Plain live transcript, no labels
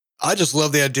I just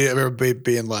love the idea of everybody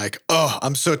being like, oh,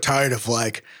 I'm so tired of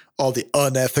like all the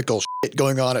unethical shit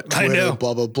going on at Twitter,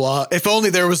 blah, blah, blah. If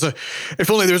only there was a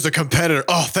competitor.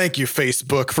 Oh, thank you,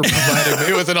 Facebook, for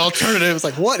providing me with an alternative. It's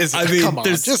like, what is it? I mean, come on,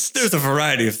 there's a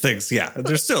variety of things. Yeah,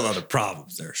 there's still other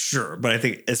problems there, sure. But I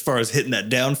think as far as hitting that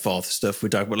downfall stuff we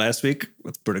talked about last week,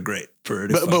 it's pretty great.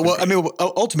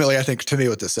 Ultimately, I think to me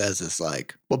what this says is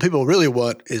like, what people really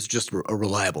want is just a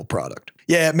reliable product.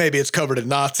 Yeah, maybe it's covered in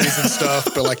Nazis and stuff,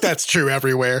 but like that's true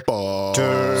everywhere.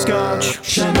 Scotch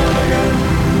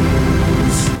Shenanigans.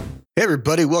 Hey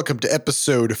everybody, welcome to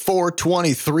episode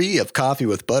 423 of Coffee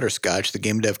with Butterscotch, the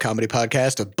game dev comedy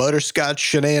podcast of Butterscotch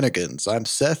Shenanigans. I'm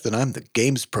Seth and I'm the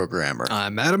games programmer.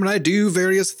 I'm Adam and I do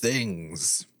various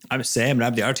things. I'm Sam and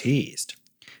I'm the artiste.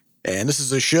 And this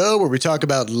is a show where we talk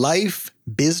about life,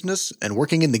 business, and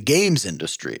working in the games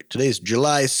industry. Today's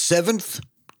July 7th,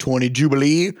 20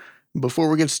 Jubilee. Before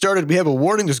we get started, we have a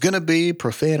warning. There's going to be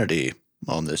profanity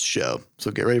on this show, so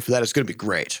get ready for that. It's going to be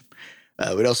great.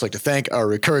 We'd also like to thank our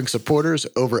recurring supporters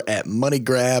over at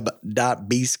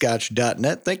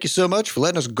moneygrab.bscotch.net. Thank you so much for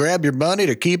letting us grab your money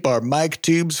to keep our mic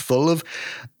tubes full of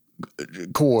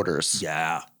quarters.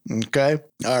 Yeah. Okay.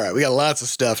 All right. We got lots of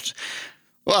stuff.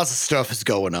 Lots of stuff is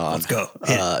going on. Let's go.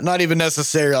 Not even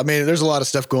necessary. I mean, there's a lot of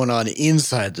stuff going on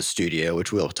inside the studio,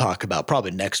 which we'll talk about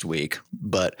probably next week.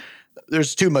 But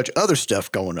there's too much other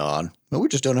stuff going on, but we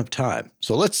just don't have time.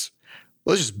 So let's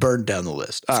just burn down the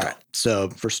list. All right. So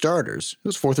for starters, it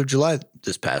was 4th of July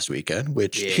this past weekend,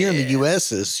 which here in the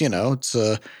U.S. is, it's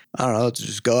I don't know, it's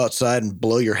just go outside and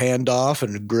blow your hand off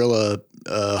and grill a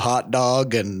hot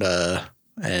dog and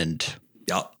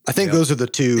I think those are the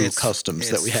two customs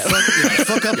that we have.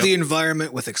 Fuck up the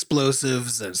environment with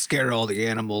explosives and scare all the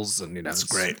animals, and it's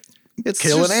great.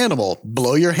 Kill an animal,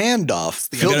 blow your hand off,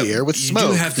 fill the air with smoke. You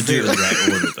do have to do it in the right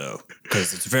order, though,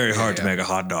 because it's very hard to make a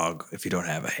hot dog if you don't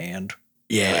have a hand.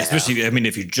 Yeah. Especially, I mean,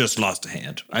 if you just lost a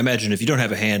hand. I imagine if you don't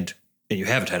have a hand and you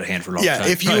haven't had a hand for a long time. Yeah,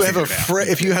 if you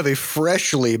have a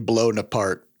freshly blown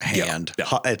apart hand,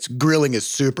 it's grilling is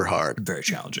super hard. Very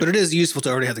challenging. But it is useful to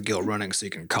already have the grill running so you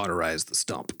can cauterize the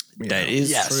stump. That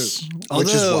is true.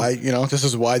 Which is why, this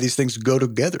is why these things go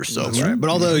together so much. Right. But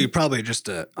although you probably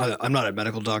I'm not a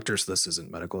medical doctor, so this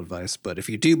isn't medical advice, but if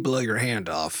you do blow your hand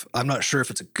off, I'm not sure if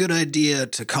it's a good idea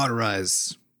to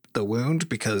cauterize the wound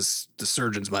because the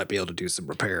surgeons might be able to do some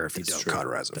repair if you don't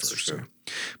cauterize it first. So.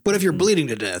 But if you're bleeding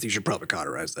to death, you should probably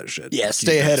cauterize that shit. Yeah,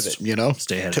 stay ahead of it,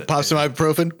 Stay ahead of it. Pop some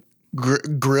ibuprofen,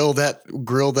 grill that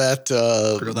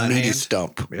meaty hand.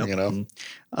 Stump, Yep.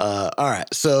 All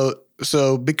right, so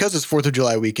because it's 4th of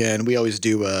July weekend, we always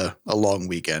do a long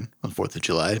weekend on 4th of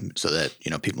July so that,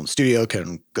 people in the studio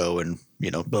can go and,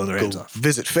 blow their hands off,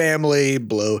 visit family,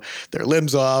 blow their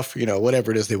limbs off, whatever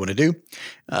it is they want to do.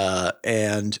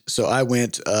 And so I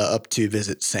went up to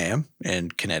visit Sam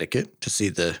in Connecticut to see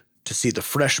the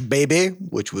fresh baby,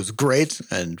 which was great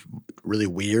and really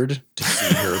weird to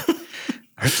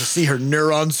see her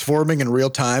neurons forming in real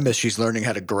time as she's learning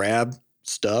how to grab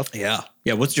stuff. Yeah.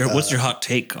 Yeah. What's your hot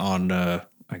take on, on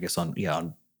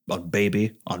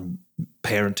baby, on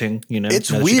parenting,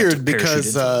 It's weird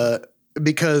because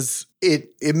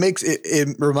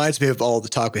it reminds me of all the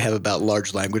talk we have about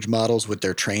large language models with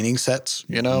their training sets,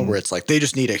 where it's like they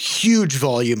just need a huge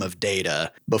volume of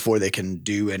data before they can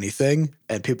do anything.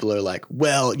 And people are like,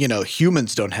 well,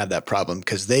 humans don't have that problem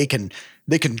because they can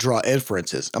draw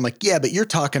inferences. I'm like, yeah, but you're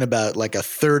talking about like a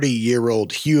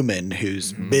 30-year-old human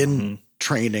who's been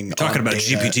training. You're talking about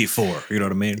GPT-4, you know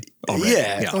what I mean? Already.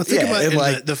 Yeah. Well, think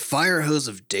about the fire hose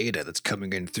of data that's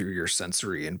coming in through your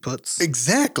sensory inputs.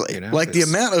 Exactly. The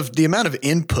amount of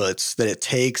inputs that it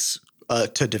takes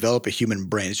to develop a human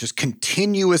brain is just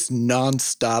continuous,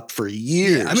 nonstop for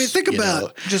years. Yeah, I mean, think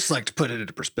about just like to put it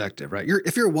into perspective, right?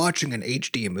 If you're watching an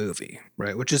HD movie,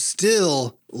 right, which is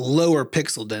still lower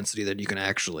pixel density than you can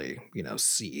actually,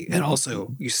 see, and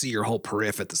also you see your whole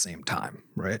periph at the same time,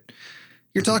 right?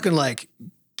 You're talking like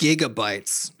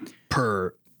gigabytes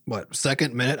per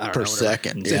second, minute? I don't know. Per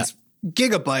second, yeah. It's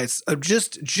gigabytes of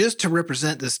just to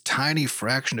represent this tiny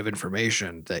fraction of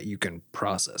information that you can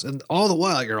process. And all the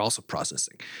while, you're also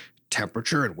processing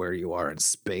temperature and where you are in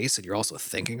space, and you're also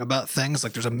thinking about things.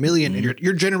 Like there's a million, and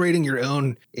you're generating your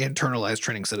own internalized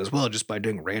training set as well, just by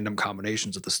doing random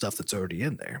combinations of the stuff that's already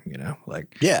in there,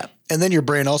 Yeah. And then your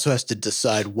brain also has to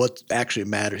decide what actually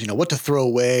matters, what to throw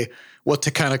away, what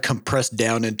to kind of compress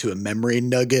down into a memory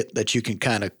nugget that you can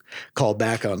kind of call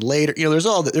back on later. There's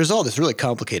all this really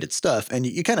complicated stuff, and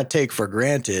you kind of take for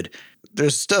granted.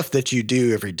 There's stuff that you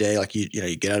do every day, like you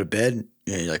get out of bed,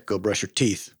 you like go brush your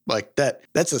teeth, like that.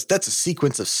 That's a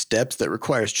sequence of steps that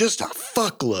requires just a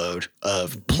fuckload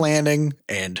of planning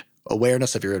and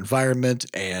awareness of your environment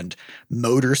and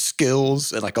motor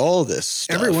skills and like all this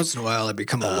stuff. Every once in a while I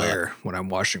become aware when I'm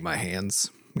washing my hands,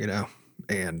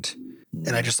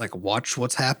 and I just like watch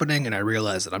what's happening and I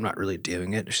realize that I'm not really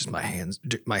doing it. It's just my hands.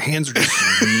 My hands are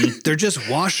just, they're just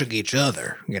washing each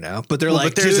other, but they're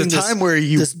like, but there's a doing time where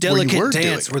this delicate were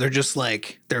dance doing where they're just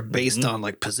like, they're based on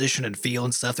like position and feel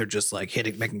and stuff. They're just like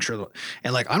making sure.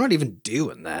 And like, I'm not even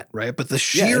doing that. Right. But the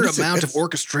sheer amount of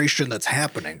orchestration that's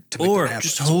happening to make or that happen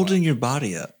just holding your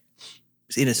body up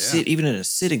in a even in a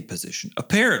sitting position,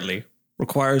 apparently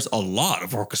requires a lot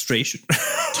of orchestration.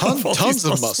 Tons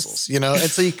of muscles, and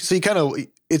so you kind of,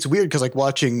 it's weird because like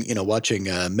watching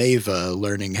Maeva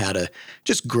learning how to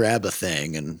just grab a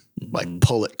thing and like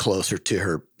pull it closer to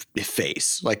her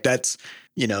face, like that's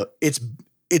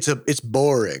it's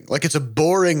boring. Like it's a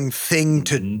boring thing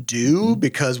to do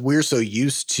because we're so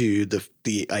used to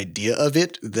the idea of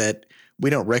it that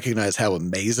we don't recognize how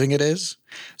amazing it is.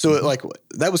 So like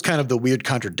that was kind of the weird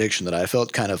contradiction that I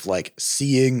felt, kind of like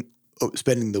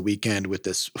spending the weekend with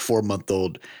this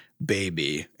 4-month-old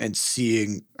baby and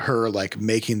seeing her like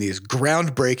making these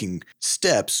groundbreaking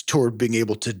steps toward being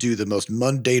able to do the most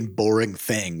mundane, boring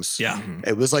things. Yeah.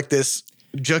 It was like this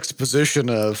juxtaposition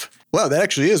of, wow, that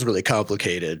actually is really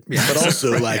complicated, but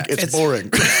also like it's boring.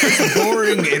 It's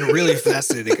boring and really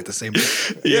fascinating at the same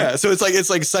time. Yeah. So it's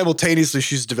like simultaneously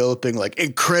she's developing like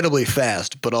incredibly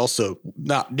fast, but also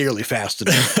not nearly fast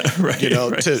enough,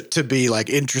 to be like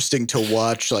interesting to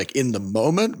watch like in the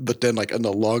moment, but then like in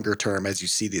the longer term as you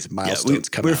see these milestones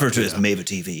come out. We refer to it as Maeva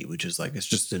TV, which is like, it's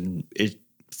just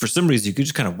for some reason you could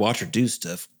just kind of watch her do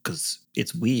stuff because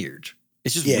it's weird.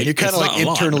 It's just you're kind of like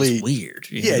internally weird.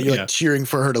 You're like cheering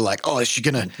for her to like, oh, is she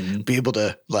gonna be able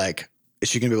to like? Is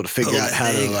she gonna be able to figure out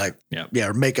how to like,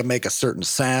 or make a certain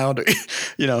sound,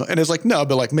 And it's like no,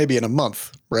 but like maybe in a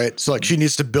month, right? So like she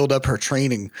needs to build up her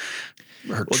training.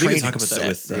 Training. We can talk about that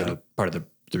with part of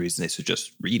the reason they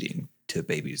suggest reading to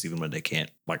babies, even when they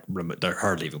can't like they're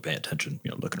hardly even paying attention,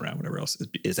 looking around, whatever else,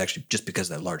 is actually just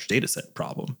because of that large data set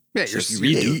problem. Yeah,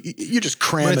 you're just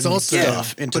cramming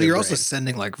stuff into. But you're also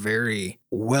sending like very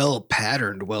well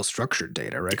patterned, well structured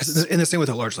data, right? Because in the same with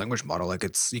a large language model, like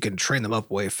you can train them up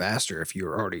way faster if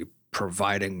you're already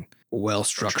providing well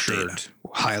structured,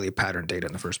 highly patterned data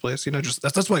in the first place.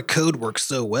 That's why code works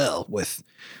so well with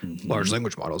large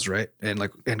language models, right?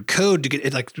 And code to get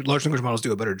it, like large language models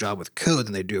do a better job with code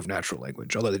than they do of natural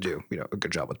language, although they do a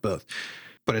good job with both.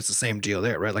 But it's the same deal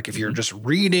there, right? Like if you're just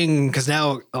reading, because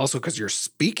your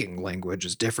speaking language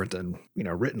is different than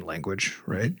written language,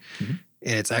 right? And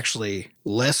it's actually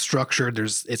less structured.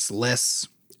 It's less,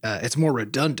 it's more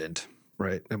redundant,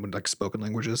 right? And like spoken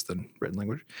languages than written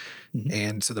language.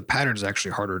 And so the pattern is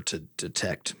actually harder to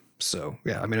detect. So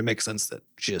yeah, I mean, it makes sense that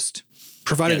just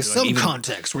providing some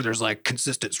context where there's like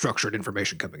consistent structured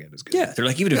information coming in is good. Yeah. They're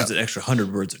like, even if it's an extra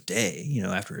 100 words a day,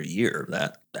 after a year,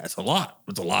 that's a lot.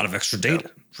 It's a lot of extra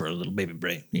data for a little baby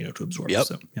brain, to absorb. Yep.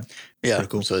 So yeah.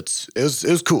 Cool. So it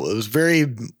was cool. It was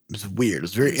weird. It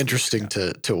was very interesting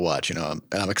to watch, and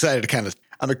I'm excited to kind of,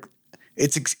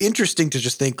 it's interesting to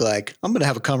just think like, I'm going to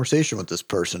have a conversation with this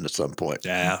person at some point.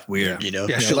 Yeah, weird.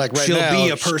 Yeah, she'll be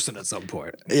a person at some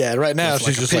point. Yeah, right now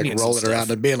she's just like rolling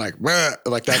around and being like,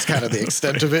 like that's kind of the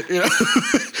extent of it.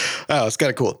 Oh, it's kind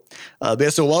of cool.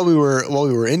 So while we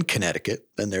were in Connecticut,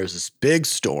 then there's this big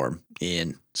storm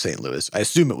in St. Louis. I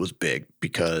assume it was big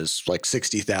because like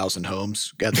 60,000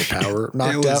 homes got their power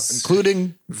knocked out,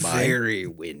 including very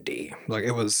windy. Like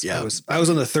it was. Yeah. I was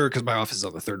on the third because my office is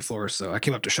on the 3rd floor, so I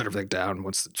came up to shut everything down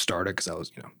once it started because I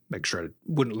was make sure I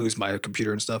wouldn't lose my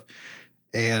computer and stuff.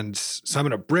 And so I'm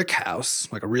in a brick house,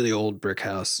 like a really old brick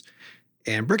house.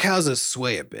 And brick houses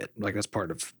sway a bit, like that's part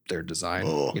of their design,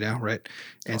 right?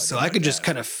 And so I could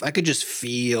just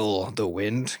feel the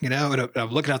wind, and I'm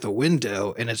looking out the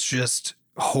window, and it's just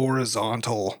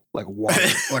horizontal, like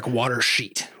water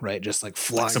sheet, right? Just like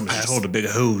flying. Like someone just hold a big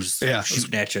hose,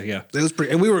 shooting at you. Yeah, it was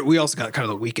pretty. And we also got kind of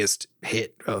the weakest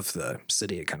hit of the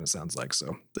city. It kind of sounds like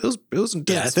so. It was intense.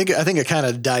 Yeah, I think it kind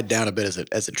of died down a bit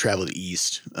as it traveled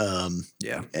east.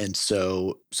 And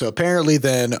so apparently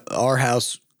then our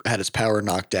house had its power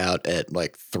knocked out at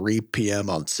like 3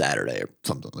 p.m. on Saturday or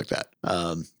something like that.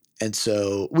 And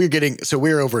so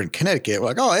we're over in Connecticut. We're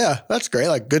like, oh yeah, that's great.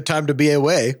 Like good time to be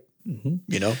away.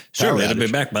 Sure, we'll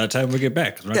be back by the time we get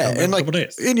back. And like,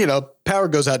 and power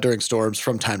goes out during storms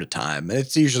from time to time, and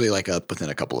it's usually like up within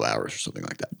a couple of hours or something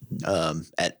like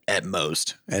that, at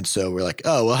most. And so we're like,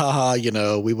 oh well, haha,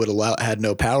 we would had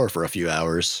no power for a few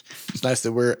hours. It's nice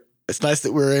that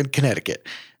we're in Connecticut.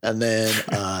 And then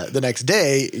the next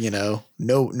day,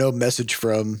 no message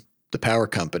from the power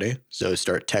company. So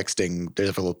start texting. There's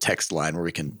a little text line where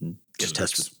we can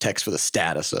just text for the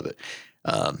status of it.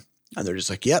 And they're just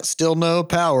like, yeah, still no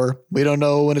power. We don't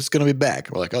know when it's going to be back.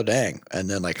 We're like, oh, dang. And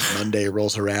then like Monday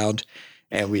rolls around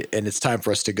and it's time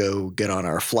for us to go get on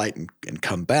our flight and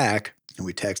come back. And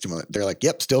we text them. They're like,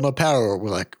 yep, still no power. We're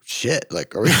like, shit.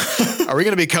 Like, are we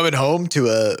going to be coming home to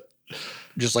a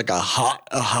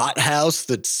hot house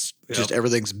that's just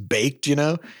everything's baked, you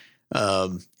know?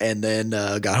 And then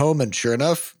got home and sure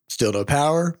enough, still no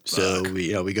power. So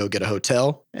we go get a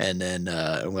hotel and then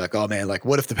we're like, oh man, like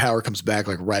what if the power comes back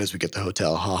like right as we get the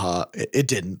hotel? Haha. It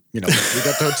didn't, we got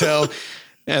the hotel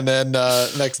and then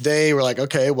next day we're like,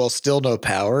 okay, well still no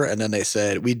power. And then they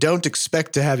said, we don't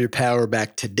expect to have your power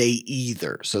back today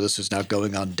either. So this is now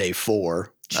going on day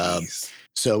 4.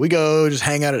 So we go just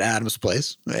hang out at Adam's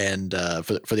place and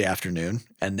for the afternoon.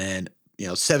 And then,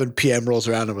 7 p.m. rolls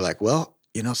around and we're like, well,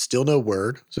 still no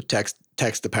word. So text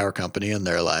the power company and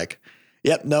they're like,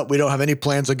 yep, no, we don't have any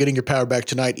plans on getting your power back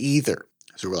tonight either.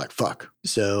 So we're like, fuck.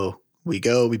 So we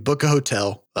book a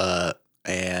hotel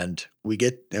and we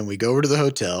go over to the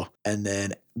hotel and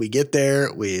then we get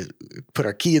there, we put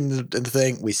our key in the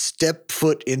thing, we step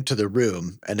foot into the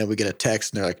room and then we get a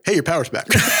text and they're like, hey, your power's back.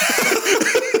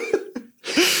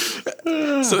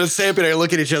 So then Sam and I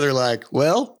look at each other like,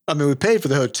 well, I mean, we paid for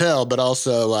the hotel, but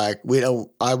also like,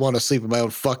 I want to sleep in my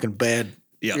own fucking bed.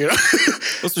 Yeah.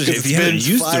 If you hadn't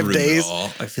used 5 days, at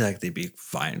all, I feel like they'd be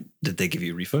fine. Did they give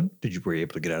you a refund? Were you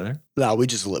able to get out of there? No, we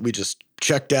just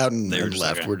checked out and left.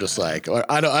 Like, okay. We're just like,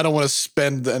 I don't want to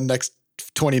spend the next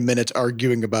 20 minutes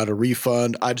arguing about a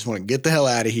refund. I just want to get the hell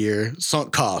out of here.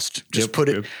 Sunk cost. Just put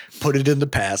it in the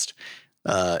past.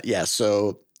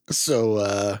 So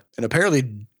and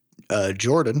apparently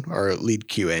Jordan, our lead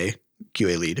QA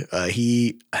lead,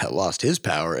 he had lost his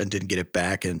power and didn't get it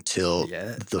back until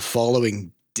the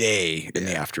following day in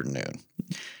the afternoon.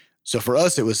 So for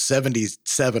us, it was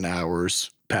 77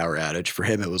 hours power outage. For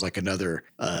him, it was like another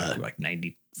like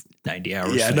 90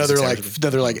 hours. Yeah, another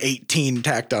 18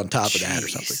 tacked on top of that or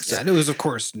something. So, and it was, of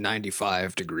course,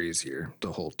 95 degrees here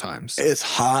the whole time. So. It's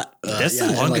hot. That's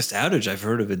the longest outage I've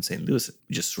heard of in St. Louis.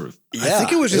 Just sort of. Yeah, I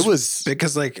think it was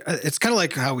because like it's kind of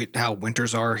like how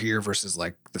winters are here versus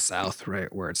like the South,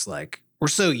 right? Where it's like we're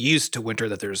so used to winter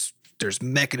that there's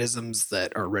mechanisms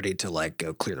that are ready to like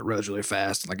go clear the roads really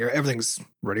fast. Like everything's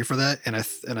ready for that. And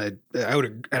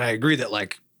I agree that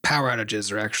like power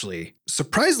outages are actually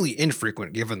surprisingly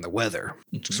infrequent given the weather,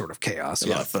 sort of chaos. A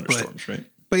lot of thunderstorms, right?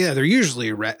 But yeah, they're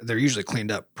usually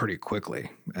cleaned up pretty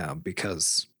quickly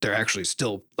because they're actually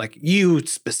still like you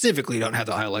specifically don't have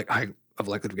the high of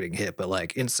likelihood of getting hit, but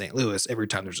like in St. Louis, every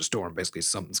time there's a storm, basically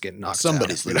something's getting knocked out.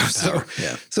 Somebody's losing power.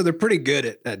 So they're pretty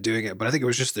good at doing it. But I think it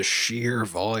was just the sheer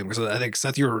volume. So I think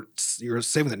Seth, you were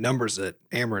saving the numbers that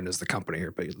Ameren is the company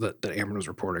here, but that Ameren was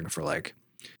reporting for like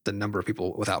the number of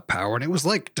people without power, and it was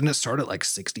like, didn't it start at like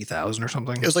 60,000 or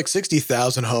something? It was like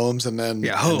 60,000 homes, and then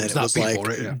homes, and then not was people, like,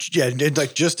 right? And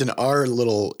like just in our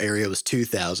little area it was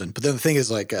 2,000. But then the thing is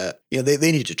like, they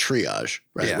need to triage,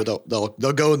 right? Yeah. Where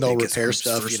they'll go and they'll repair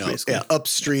stuff, first,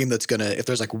 upstream. That's gonna, if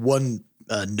there's like one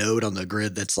node on the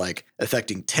grid that's like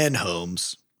affecting 10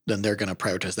 homes, then they're going to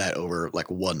prioritize that over like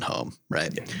one home,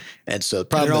 right? Yeah. And so the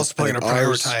problem they're is also going to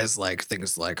prioritize like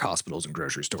things like hospitals and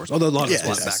grocery stores. Although a lot of it's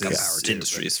backup power too.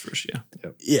 Industries first,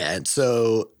 Yeah, and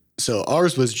so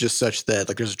ours was just such that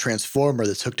like there's a transformer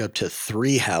that's hooked up to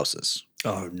 3 houses.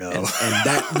 Oh no! And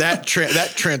that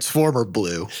transformer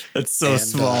blew. That's so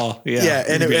small.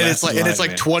 And it's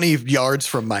like 20 yards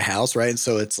from my house, right? And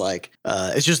so it's like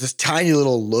it's just this tiny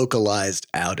little localized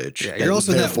outage. Yeah, you're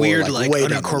also in that weird like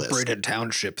unincorporated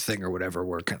township thing or whatever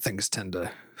where things tend to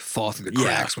fall through the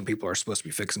cracks when people are supposed to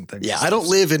be fixing things. Yeah, I don't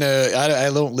live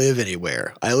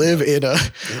anywhere. I live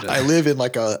in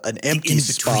like an empty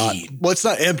spot. Well, it's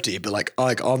not empty, but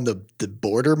like on the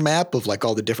border map of like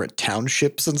all the different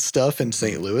townships and stuff in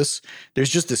St. Louis.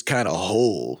 There's just this kind of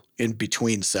hole in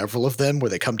between several of them where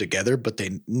they come together, but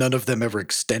none of them ever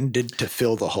extended to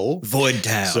fill the hole. Void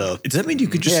town. So does that mean you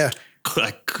could just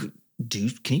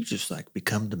can you just like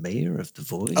become the mayor of the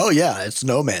void? Oh yeah, it's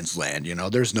no man's land.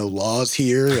 There's no laws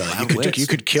here. You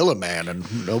could kill a man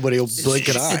and nobody will blink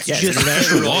an eye. It's just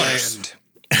natural land.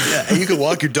 Yeah, you could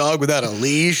walk your dog without a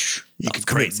leash. You could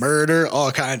commit murder,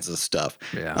 all kinds of stuff.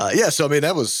 Yeah. So I mean,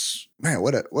 that was, man,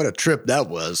 what a trip that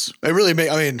was. It really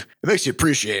it makes you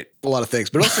appreciate a lot of things,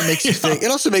 but it also makes you think.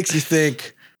 It also makes you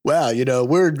think. Wow,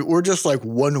 we're just like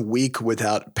 1 week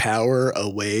without power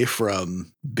away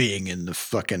from being in the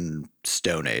fucking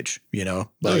Stone Age.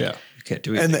 Like, you can't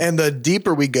do anything. And the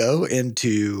deeper we go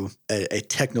into a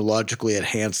technologically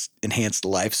enhanced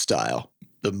lifestyle,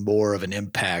 the more of an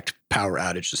impact power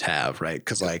outages have, right?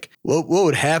 Because like, what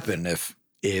would happen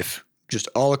if just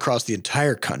all across the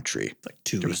entire country. Like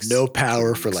 2 weeks. There was no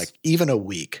power for like even a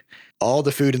week. All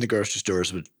the food in the grocery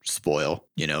stores would spoil,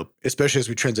 especially as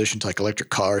we transitioned to like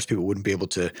electric cars. People wouldn't be able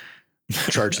to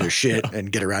charge their shit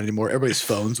and get around anymore. Everybody's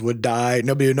phones would die.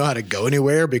 Nobody would know how to go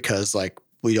anywhere because like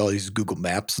we all use Google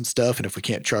Maps and stuff. And if we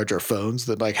can't charge our phones,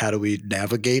 then like, how do we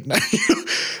navigate?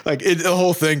 The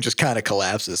whole thing just kind of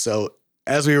collapses. So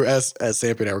as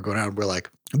Samp and I were going out, we're like,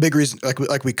 a big reason,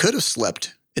 like we could have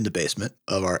slept in the basement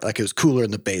of it was cooler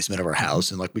in the basement of our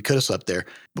house. And like, we could have slept there,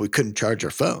 but we couldn't charge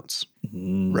our phones.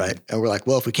 Right. And we're like,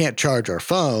 well, if we can't charge our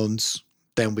phones,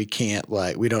 then we can't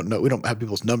we don't have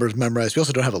people's numbers memorized. We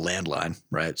also don't have a landline.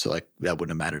 Right. So like that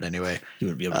wouldn't have mattered anyway. You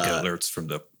wouldn't be able to get alerts from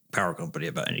the power company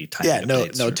about any time. Yeah, no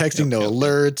texting, no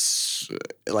alerts,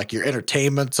 like your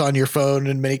entertainment's on your phone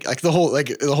and the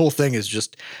whole thing is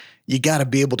just, you got to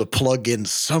be able to plug in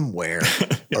somewhere.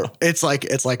 Or it's like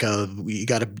you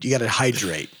got to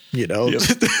hydrate,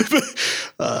 It's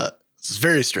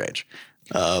very strange.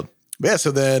 So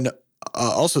then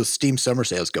also Steam summer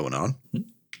sales going on.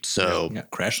 So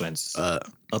Crashlands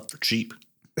up for cheap.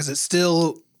 Is it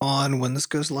still on when this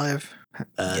goes live?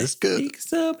 It's good. I think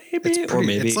so, maybe. Or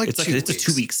maybe it's a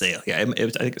 2-week sale. Yeah, I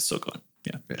think it's still going.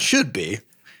 Yeah. Should be.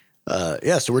 So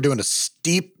we're doing a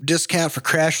steep discount for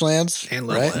Crashlands and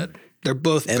Levelhead. Right? They're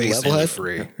both basically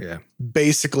free. Yeah.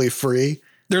 Basically free.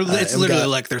 It's literally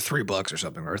like they're $3 or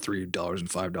something, or $3 and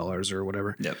 $5 or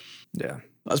whatever. Yep. Yeah.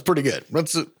 That's pretty good.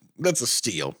 That's a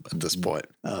steal at this point.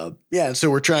 So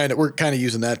we're kind of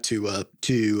using that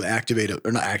to activate it,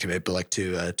 or not activate, but like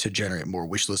to generate more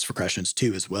wish lists for Crashlands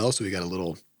 2 as well. So we got a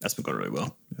little. That's been going really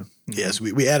well. Yeah. Yes,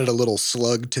 we added a little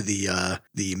slug to the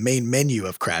main menu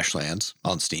of Crashlands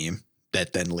on Steam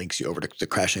that then links you over to the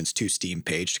Crashlands 2 Steam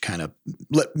page to kind of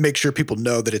make sure people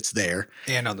know that it's there.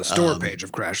 And on the store page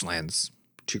of Crashlands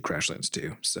to Crashlands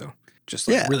 2. So. Just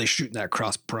really shooting that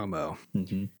cross promo.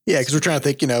 Mm-hmm. Yeah, because we're trying to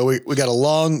think, we got a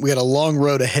long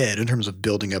road ahead in terms of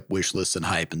building up wish lists and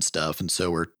hype and stuff. And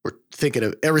so we're thinking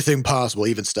of everything possible,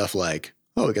 even stuff like,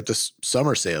 we got this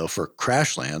summer sale for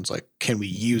Crashlands. Like, can we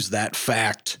use that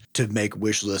fact to make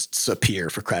wish lists appear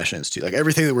for Crashlands 2? Like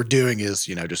everything that we're doing is,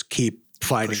 just keep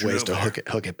finding ways to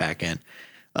hook it back in.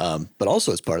 But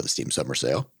also as part of the Steam summer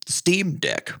sale, the Steam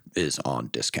Deck is on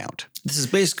discount. This is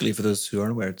basically, for those who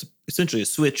aren't aware, it's essentially a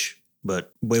Switch,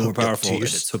 but way more powerful, and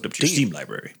it's hooked up to your Steam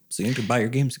library. So you can buy your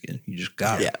games again. You just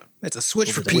got it. Yeah. It's a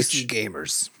Switch for PC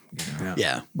gamers.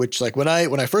 Yeah. Which, like, when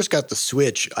I first got the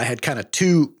Switch, I had kind of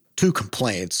two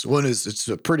complaints. One is it's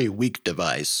a pretty weak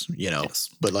device,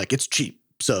 but like it's cheap.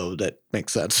 So that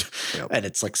makes sense. Yep. And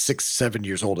it's like 6-7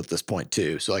 years old at this point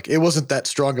too. So like it wasn't that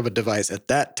strong of a device at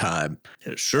that time.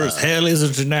 It sure as hell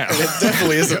isn't now. It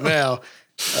definitely isn't now.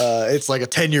 It's like a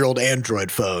 10-year-old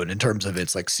Android phone in terms of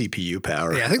its like CPU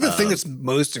power. Yeah, I think the thing that's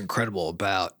most incredible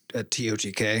about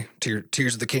TOTK,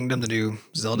 Tears of the Kingdom, the new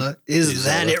Zelda, is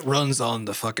that it runs on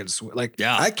the fucking Switch. Like,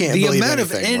 I can't the believe amount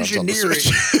of anything engineering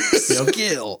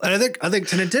skill, and I think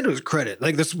to Nintendo's credit,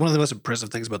 like that's one of the most impressive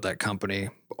things about that company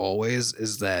always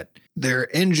is that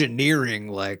their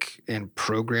engineering and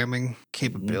programming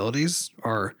capabilities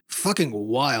are fucking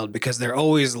wild because they're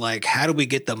always like, how do we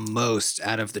get the most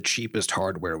out of the cheapest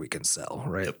hardware we can sell,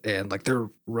 right? Yep. And like they're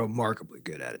remarkably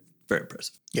good at it. Very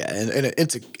impressive. Yeah, and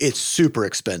it's super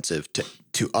expensive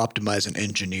to optimize and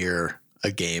engineer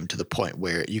a game to the point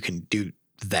where you can do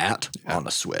that on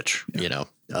a Switch,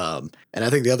 And I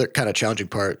think the other kind of challenging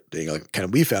part, kind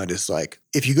of we found is like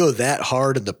if you go that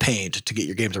hard in the paint to get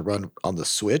your game to run on the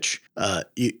Switch,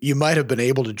 you might have been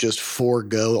able to just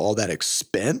forego all that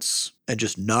expense and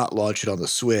just not launch it on the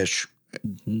Switch,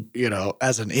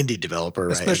 as an indie developer,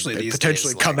 especially right? These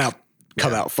potentially days,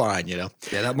 come out fine, Yeah,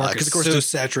 that market is so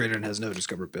saturated and has no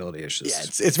discoverability. It's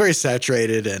just it's very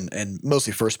saturated, and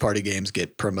mostly first party games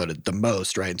get promoted the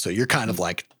most, right? And so you're kind of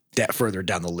like further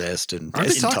down the list. And aren't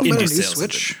they talking about a new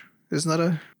Switch? Isn't that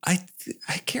a? I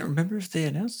can't remember if they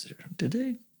announced it. Did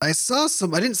they? I saw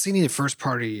some. I didn't see any first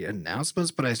party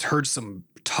announcements, but I heard some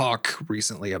talk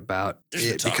recently about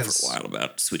it because for a while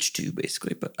about Switch 2,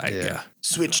 basically. But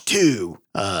Switch 2.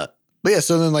 But yeah,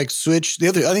 so then like Switch, I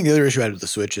think the other issue I had with the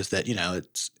Switch is that,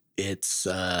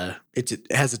 it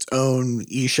has its own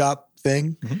eShop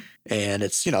thing. Mm-hmm. And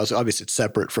it's, so obviously it's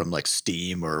separate from like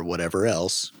Steam or whatever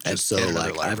else. And so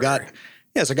like I've got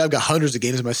hundreds of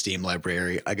games in my Steam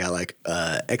library. I got like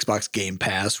Xbox Game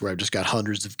Pass where I've just got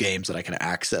hundreds of games that I can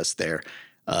access there.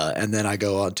 And then I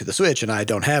go on to the Switch and I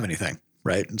don't have anything.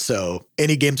 Right. And so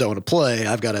any games I want to play,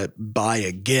 I've got to buy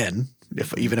again,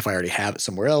 even if I already have it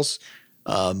somewhere else.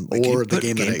 Or the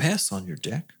game Pass on your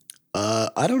deck.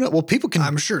 I don't know. Well, people can.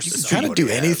 I'm sure you can kind of do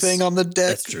anything on the deck.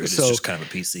 That's true. It's just kind of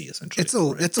a PC essentially. It's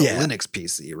a Linux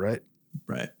PC, right?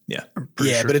 Right. Yeah.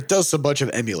 Yeah, but it does a bunch of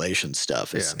emulation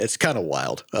stuff. It's kind of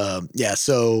wild.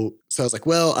 So I was like,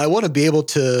 well, I want to be able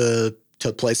to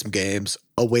play some games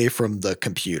away from the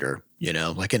computer,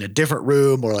 like in a different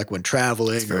room or like when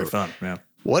traveling. It's very fun. Yeah.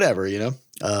 Whatever,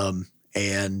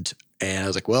 and I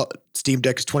was like, well, Steam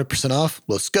Deck is 20% off.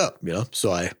 Let's go,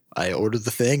 So I ordered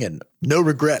the thing and no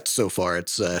regrets so far.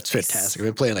 It's fantastic. I've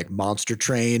been playing like Monster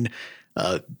Train,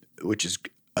 which is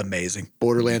amazing.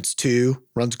 Borderlands 2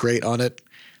 runs great on it.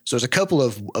 So there's a couple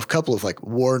of like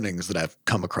warnings that I've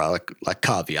come across, like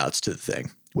caveats to the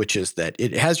thing, which is that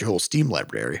it has your whole Steam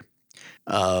library.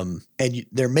 And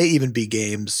there may even be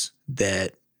games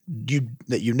that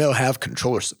have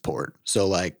controller support. So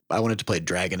like I wanted to play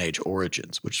Dragon Age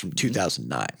Origins, which is from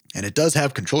 2009, and it does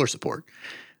have controller support.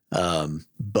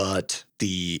 But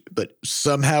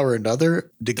somehow or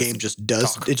another, the game just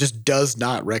does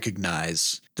not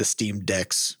recognize the Steam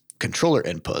Deck's controller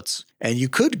inputs. And you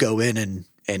could go in and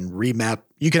remap.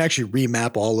 You can actually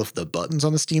remap all of the buttons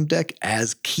on the Steam Deck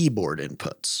as keyboard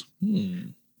inputs.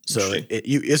 So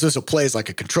it also plays like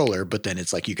a controller, but then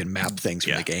it's like you can map things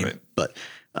from the game. Right. But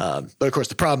of course,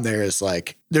 the problem there is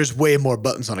like there's way more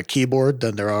buttons on a keyboard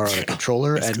than there are on a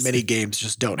controller, and many games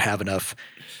just don't have enough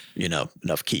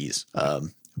keys.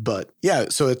 But yeah,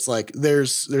 so it's like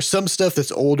there's some stuff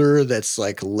that's older that's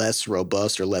like less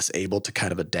robust or less able to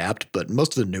kind of adapt, but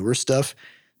most of the newer stuff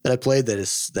that I played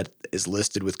that is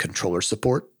listed with controller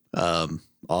support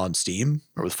on Steam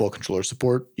or with full controller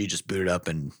support, you just boot it up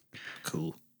and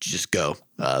just go.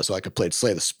 So like I played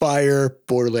Slay the Spire,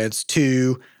 Borderlands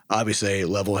 2, obviously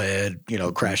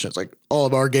Levelhead, Crash. It's like all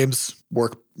of our games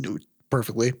work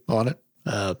perfectly on it.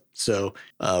 So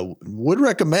would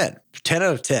recommend 10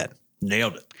 out of 10.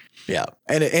 Nailed it. Yeah.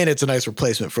 And it's a nice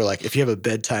replacement for like if you have a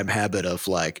bedtime habit of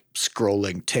like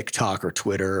scrolling TikTok or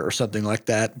Twitter or something like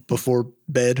that before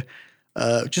bed,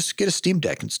 just get a Steam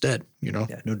Deck instead, Yeah,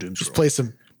 no doom just play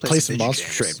some Monster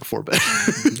Train before bed.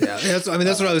 That's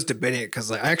what I was debating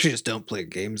because like, I actually just don't play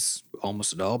games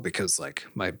almost at all because like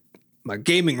my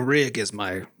gaming rig is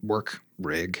my work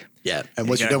rig. Yeah, and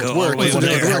once you're done with work, you want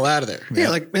to get the hell out of there. Yeah,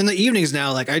 like in the evenings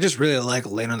now, like I just really like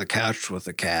laying on the couch with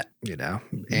a cat,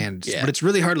 and but it's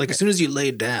really hard. Like as soon as you lay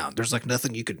down, there's like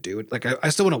nothing you can do. Like I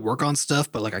still want to work on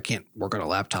stuff, but like I can't work on a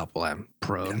laptop while I'm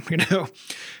prone, But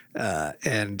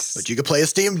you could play a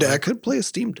Steam Deck. I could play a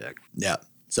Steam Deck. Yeah,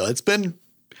 so it's been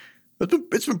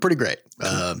pretty great.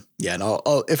 And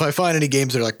I'll if I find any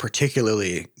games that are like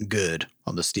particularly good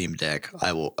on the Steam Deck,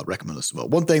 I will recommend this as well.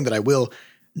 One thing that I will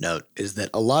note is that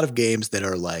a lot of games that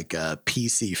are like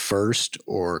PC first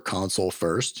or console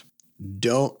first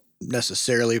don't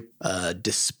necessarily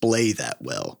display that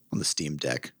well on the Steam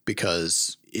Deck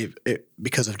because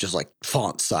of just like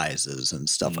font sizes and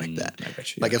stuff like that.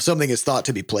 Like if something is thought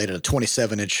to be played at a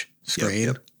 27-inch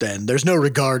screen, then there's no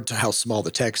regard to how small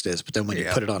the text is. But then when you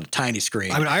put it on a tiny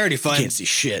screen, I already find you can't see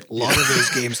shit. A lot of those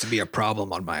games to be a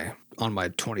problem on my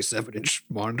 27-inch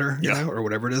monitor, or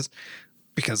whatever it is.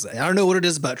 Because I don't know what it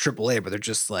is about AAA, but they're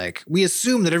just like, we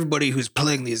assume that everybody who's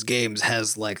playing these games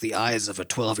has like the eyes of a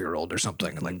 12-year-old or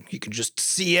something. And like you can just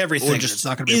see everything. Or just it's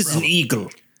not going to be a problem. An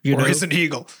eagle. Is an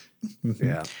eagle.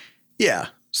 Yeah. Yeah.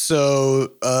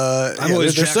 So I'm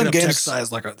always jacking up text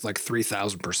size like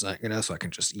 3,000%, so I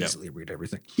can just easily read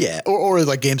everything. Yeah, or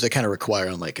like games that kind of require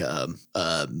on like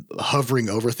hovering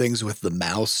over things with the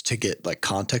mouse to get like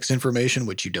context information,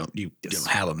 which you don't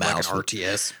have a mouse. Like an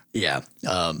RTS. Yeah.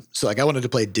 So like I wanted to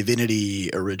play Divinity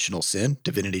 2 Original Sin.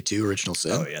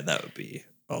 Oh yeah, that would be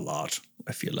a lot.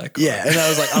 I feel like. Yeah, and I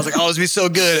was like, oh, this would be so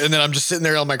good. And then I'm just sitting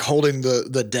there, I'm like holding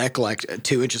the deck like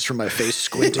 2 inches from my face,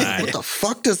 squinting. What the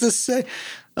fuck does this say?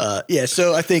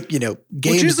 So I think games.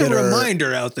 Which is a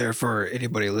reminder out there for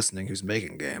anybody listening who's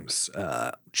making games.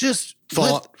 Just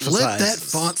let that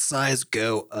font size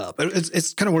go up.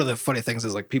 It's kind of one of the funny things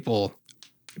is like people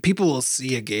will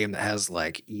see a game that has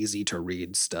like easy to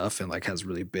read stuff and like has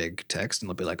really big text and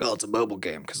they'll be like, oh, it's a mobile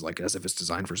game because like as if it's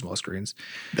designed for small screens.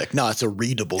 Like, no, it's a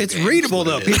readable game. It's readable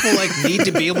though. People like need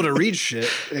to be able to read shit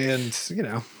and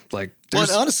like. Well,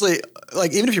 honestly,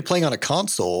 like even if you're playing on a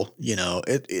console,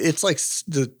 it's like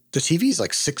the TV is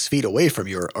like 6 feet away from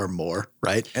you or more,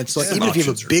 right? And so like, even if you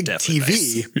have a big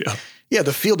TV,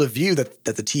 the field of view that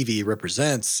the TV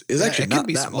represents is actually not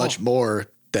that much more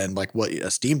than like what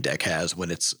a Steam Deck has when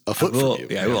it's a foot from you.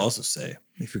 Yeah, I will also say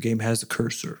if your game has a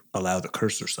cursor, allow the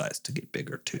cursor size to get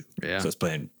bigger too. Yeah. So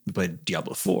we played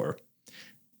Diablo 4.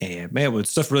 And man, when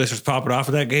stuff really starts popping off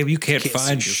of that game, you can't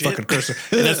find your fucking cursor.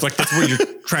 And that's where you're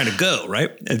trying to go,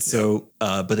 right? And so,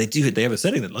 but they have a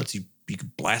setting that lets you you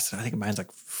can blast it. I think mine's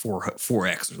like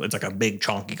 4x. It's like a big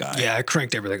chunky guy. Yeah, I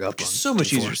cranked everything up. It's so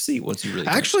much easier to see once you really.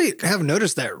 I actually have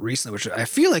noticed that recently, which I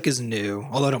feel like is new.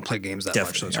 Although I don't play games that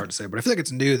much, so it's hard to say. But I feel like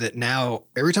it's new that now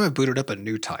every time I booted up a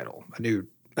new title, a new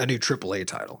AAA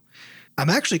title, I'm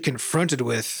actually confronted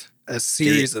with a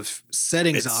series of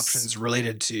settings options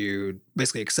related to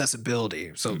basically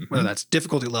accessibility. So whether that's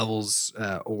difficulty levels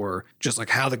or just like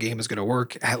how the game is going to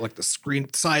work, how, like the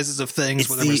screen sizes of things,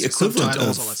 whether it's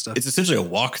subtitles, all that stuff. It's essentially a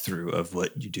walkthrough of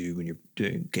what you do when you're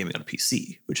doing gaming on a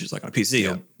PC, which is like on a PC,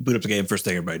 you'll boot up the game, first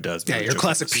thing everybody does. Yeah, your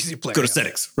classic PC player. Go to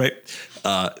settings, right?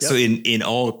 So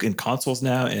in consoles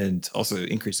now, and also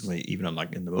increasingly even on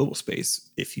like in the mobile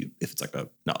space, if it's like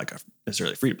not like a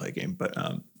necessarily free to play game, but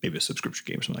maybe a subscription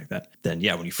game or something like that, then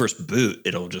when you first boot,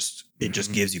 it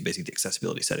just gives you basically the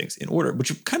accessibility settings in order,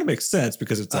 which kind of makes sense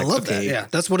because it's like, I love that. Yeah,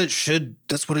 that's what it should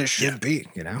be.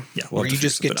 You know, well, where you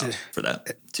just get to for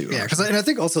that too. Yeah, because I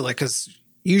think also because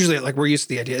usually like we're used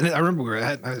to the idea, and I remember I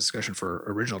had a discussion for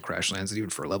original Crashlands and even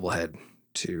for Levelhead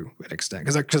to an extent,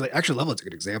 because actually Levelhead's a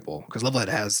good example because Levelhead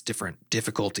has different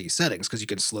difficulty settings because you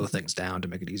can slow things down to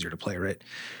make it easier to play, right?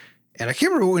 And I can't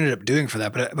remember what we ended up doing for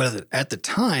that, but at the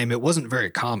time, it wasn't very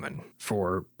common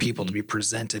for people to be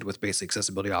presented with basic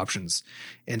accessibility options.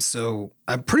 And so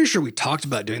I'm pretty sure we talked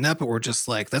about doing that, but we're just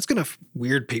like, that's going to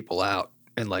weird people out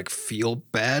and like feel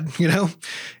bad, you know?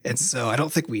 And so I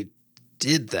don't think we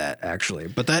did that actually.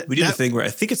 But we did a thing where I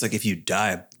think it's like if you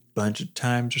die a bunch of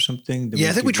times or something.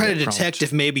 Yeah, I think we try to detect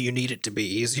if maybe you need it to be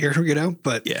easier, you know?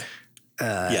 But yeah.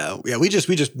 We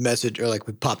just message or like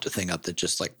we popped a thing up that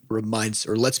just like reminds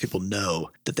or lets people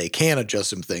know that they can adjust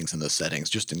some things in the settings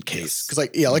just in case. Because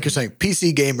like you're saying,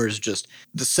 PC gamers just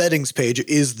the settings page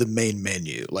is the main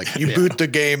menu. Like you boot the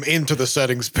game into the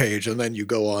settings page and then you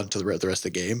go on to the rest of the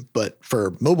game. But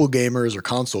for mobile gamers or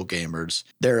console gamers,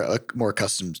 they're more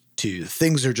accustomed to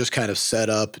things are just kind of set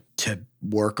up to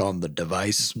work on the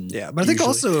device. Yeah, but I think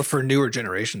also for newer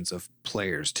generations of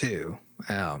players too,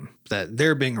 that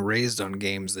they're being raised on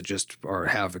games that just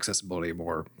have accessibility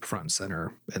more front and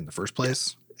center in the first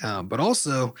place. But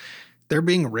also they're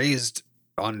being raised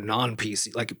on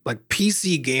non-PC, like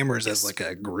PC gamers as like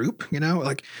a group, you know,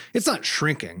 like it's not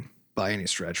shrinking by any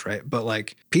stretch, right? But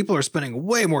like people are spending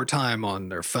way more time on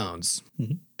their phones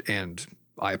and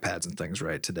iPads and things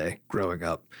right today growing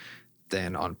up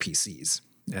than on PCs.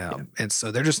 And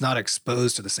so they're just not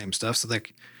exposed to the same stuff. So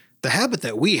like the habit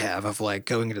that we have of like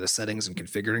going into the settings and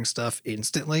configuring stuff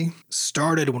instantly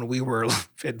started when we were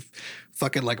in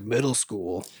fucking like middle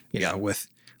school, you know, with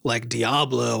like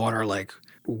Diablo on our like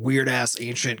weird ass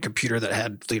ancient computer that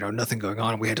had, you know, nothing going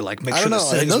on. And we had to like make sure the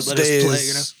settings would let us play,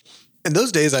 you know? In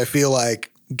those days, I feel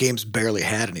like games barely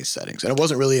had any settings, and it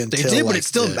wasn't really until they did, like but it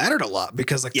still mattered a lot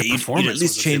because like the performance at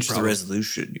least changed the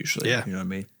resolution usually. Yeah, you know what I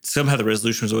mean. Somehow the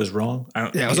resolution was always wrong.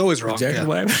 It was always wrong. Exactly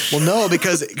why. Well, no,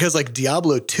 because like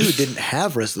Diablo 2 didn't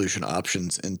have resolution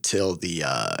options until the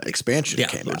expansion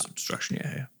came out.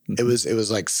 Instruction, It was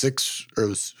like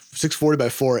 640 by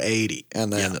 480,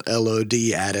 and then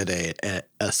LOD added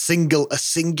a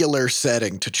singular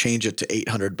setting to change it to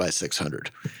 800 by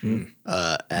 600,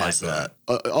 as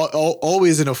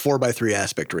always in a 4:3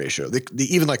 aspect ratio.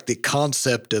 Even like the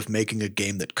concept of making a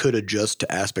game that could adjust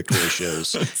to aspect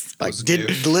ratios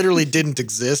literally didn't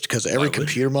exist because every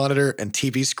computer monitor and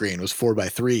TV screen was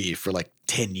 4:3 for like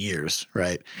 10 years,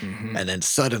 right? And then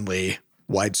suddenly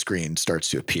widescreen starts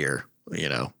to appear, you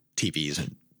know, TVs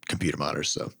and computer monitors.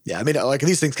 So yeah, I mean, like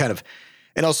these things kind of,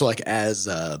 and also like as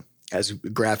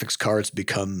graphics cards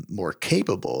become more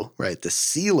capable, right? The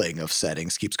ceiling of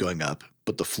settings keeps going up,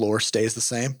 but the floor stays the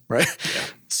same, right? Yeah.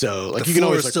 So like you can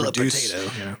always like reduce. A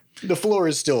potato, the floor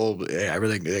is still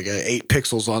everything like 8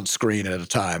 pixels on screen at a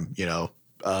time, you know.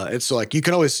 And so like you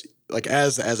can always like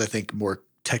as I think more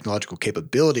technological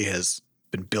capability has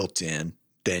been built in,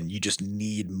 then you just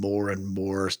need more and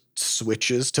more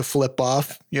switches to flip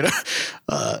off, you know?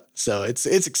 So it's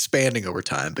expanding over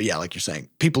time. But yeah, like you're saying,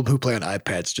 people who play on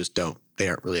iPads they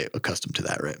aren't really accustomed to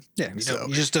that, right? Yeah,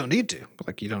 you just don't need to.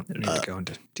 Like you don't need to go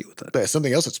into deal with that. But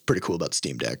something else that's pretty cool about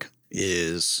Steam Deck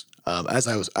is as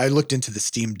I looked into the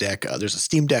Steam Deck, there's a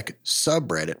Steam Deck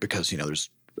subreddit because, you know, there's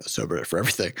a subreddit for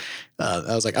everything.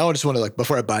 I was like, I just want to like,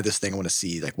 before I buy this thing, I want to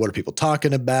see like, what are people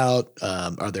talking about?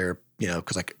 Are there, you know,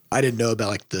 cause like I didn't know about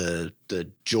like the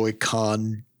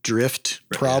Joy-Con drift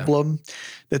problem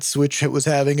that Switch was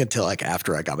having until like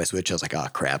after I got my Switch. I was like, oh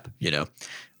crap, you know?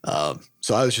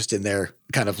 So I was just in there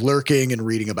kind of lurking and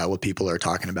reading about what people are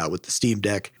talking about with the Steam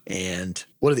Deck. And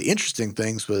one of the interesting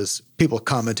things was people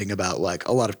commenting about like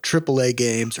a lot of AAA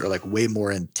games or like way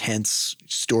more intense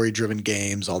story driven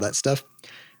games, all that stuff.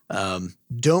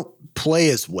 Don't play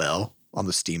as well on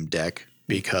the Steam Deck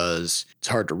because it's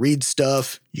hard to read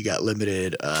stuff. You got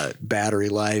limited battery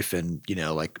life, and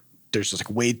like there's just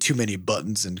like way too many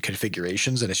buttons and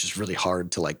configurations, and it's just really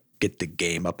hard to like get the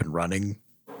game up and running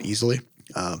easily.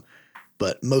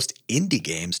 But most indie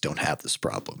games don't have this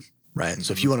problem, right? Mm-hmm.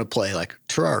 So if you want to play like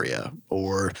Terraria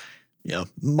or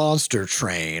Monster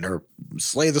Train or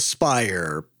Slay the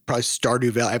Spire, probably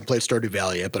Stardew Valley. I haven't played Stardew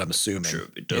Valley yet, but I'm assuming. Sure,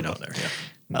 it'd be dope on there, yeah.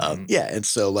 Yeah, and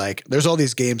so like there's all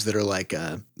these games that are like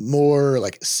more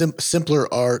like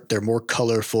simpler art. They're more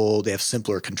colorful. They have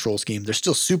simpler control scheme. They're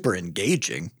still super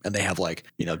engaging, and they have like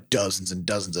dozens and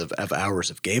dozens of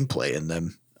hours of gameplay in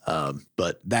them.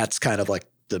 But that's kind of like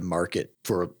the market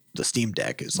for the Steam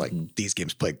Deck is like these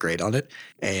games play great on it,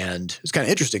 and it's kind of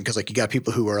interesting because like you got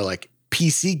people who are like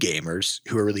PC gamers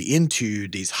who are really into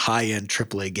these high-end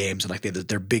AAA games and like they have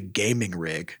their big gaming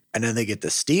rig, and then they get the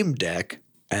Steam Deck,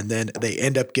 and then they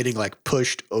end up getting like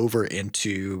pushed over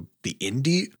into the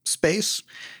indie space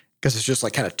because it's just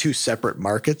like kind of two separate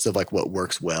markets of like what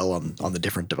works well on the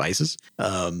different devices.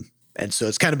 And so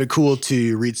it's kind of been cool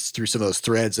to read through some of those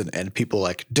threads and people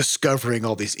like discovering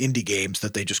all these indie games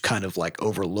that they just kind of like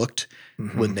overlooked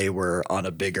when they were on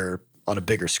a bigger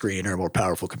screen or a more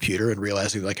powerful computer, and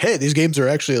realizing like, hey, these games are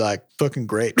actually like fucking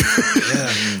great.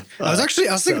 Yeah. I was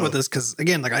thinking about this because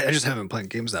again, like I just haven't played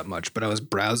games that much, but I was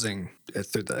browsing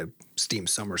through the Steam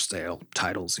Summer Sale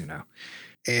titles,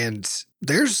 and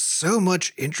there's so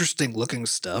much interesting looking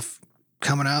stuff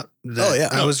coming out.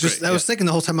 I was thinking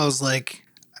the whole time, I was like,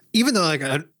 even though I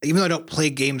don't play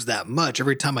games that much,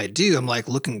 every time I do, I'm like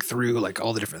looking through like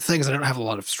all the different things. I don't have a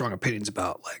lot of strong opinions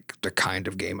about like the kind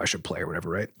of game I should play or whatever,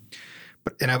 right?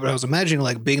 But I was imagining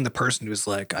like being the person who's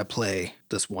like, I play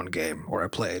this one game or I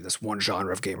play this one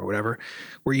genre of game or whatever,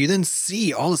 where you then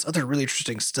see all this other really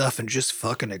interesting stuff and just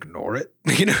fucking ignore it.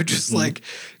 Just like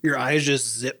your eyes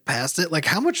just zip past it. Like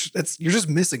how much you're just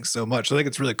missing so much. I think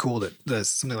it's really cool that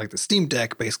something like the Steam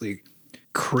Deck basically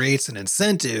creates an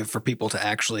incentive for people to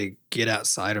actually get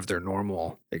outside of their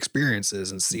normal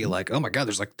experiences and see like, oh my God,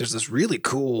 there's this really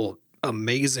cool,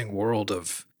 amazing world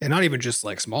of, and not even just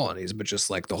like small indies, but just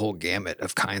like the whole gamut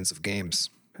of kinds of games.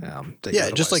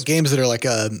 Just like games that are like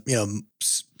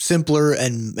simpler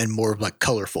and more like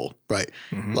colorful, right?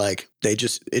 Like it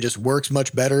just works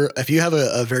much better if you have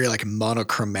a very like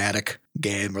monochromatic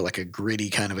game or like a gritty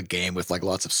kind of a game with like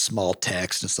lots of small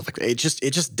text and stuff like that.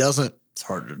 It just doesn't. It's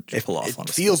hard to pull off. It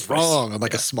feels wrong on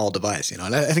like a small device, and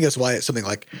I think that's why something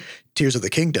like Tears of the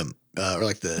Kingdom or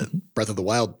like the Breath of the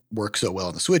Wild works so well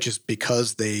on the Switch, is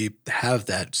because they have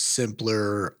that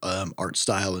simpler art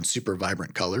style and super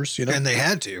vibrant colors, And they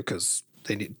had to because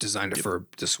they designed it for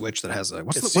the Switch that has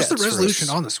what's the resolution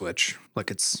on the Switch?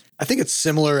 Like I think it's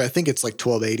similar. I think it's like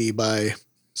 1280 by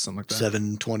something like that,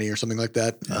 720 or something like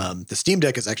that. Yeah. The Steam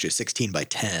Deck is actually 16 by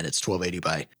 10. It's 1280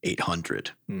 by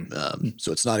 800.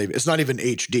 So it's not even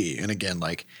HD. And again,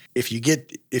 like if you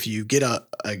get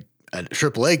a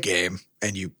AAA game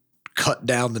and you cut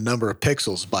down the number of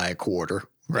pixels by a quarter,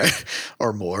 right,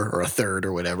 or more, or a third,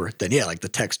 or whatever, then like the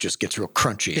text just gets real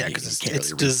crunchy. Yeah, because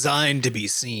it's designed to be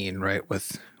seen, right,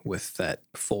 with that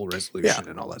full resolution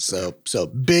and all that stuff. So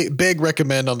big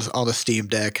recommend on the Steam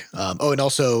Deck. And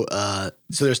also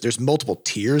so there's multiple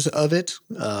tiers of it,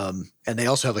 and they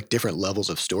also have like different levels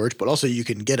of storage. But also you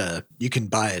can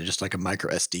buy it just like a micro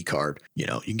SD card. You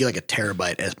can get like a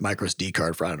terabyte micro SD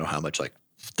card for I don't know how much, like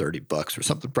 $30 or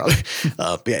something probably.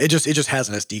 But yeah, it just has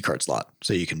an SD card slot,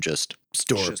 so you can just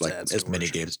store like as many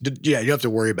games. Yeah, you don't have to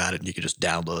worry about it, and you can just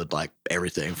download like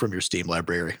everything from your Steam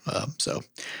library. So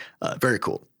very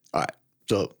cool. All right.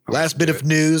 So last bit of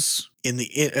news in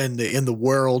the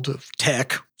world of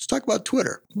tech. Let's talk about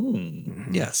Twitter.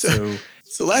 Yeah. So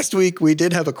last week we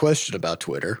did have a question about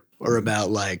Twitter, or about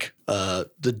like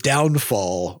the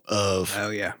downfall of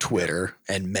Twitter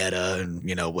and Meta and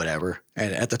whatever.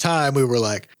 And at the time we were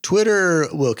like, Twitter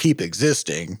will keep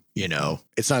existing.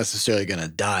 It's not necessarily going to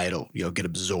die. It'll get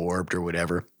absorbed or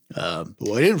whatever. What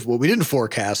we didn't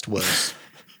forecast was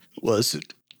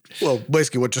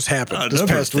basically what just happened this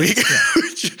past week.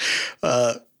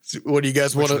 What do you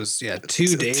guys want to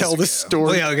 2 days tell ago. this story?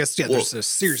 Well, yeah, I guess there's a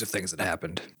series of things that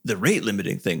happened. The rate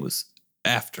limiting thing was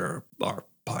after our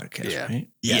podcast, right?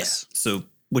 Yes. Yeah. So,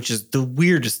 which is the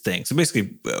weirdest thing. So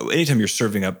basically, anytime you're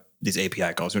serving up these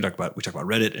API calls, we talk about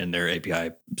Reddit and their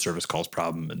API service calls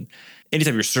problem, and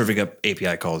anytime you're serving up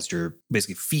API calls, you're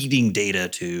basically feeding data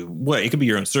to it could be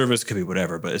your own service, it could be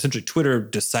whatever. But essentially, Twitter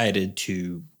decided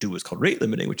to do what's called rate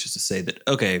limiting, which is to say that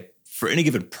for any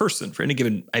given person, for any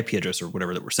given IP address or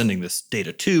whatever that we're sending this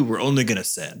data to, we're only going to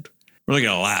send we're only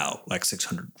going to allow like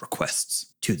 600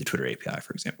 requests to the Twitter API,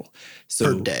 for example.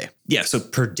 So per day. Yeah. So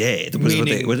per day.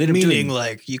 Meaning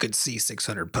like you could see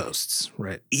 600 posts,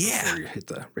 right? Yeah. Before you hit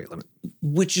the rate limit.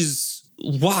 Which is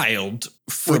wild.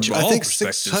 Which I think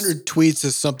 600 tweets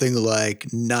is something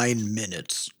like 9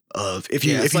 minutes of if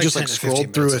you just like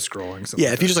scrolled through it.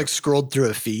 Yeah, if you just like scrolled through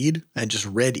a feed and just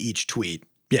read each tweet,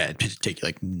 it'd take you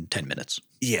like 10 minutes.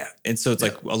 Yeah. And so it's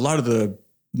like a lot of the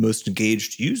most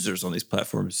engaged users on these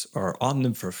platforms are on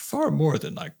them for far more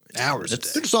than like hours.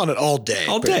 They're just on it all day.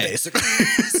 Basically.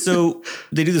 So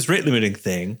they do this rate limiting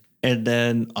thing. And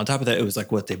then on top of that, it was like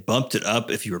they bumped it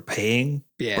up if you were paying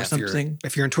or something.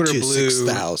 If you're in Twitter Blue,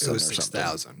 6,000 it was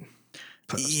 6,000.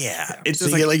 Yeah. It's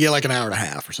just you get like an hour and a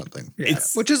half or something. Yeah.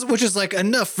 Which is like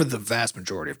enough for the vast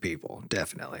majority of people,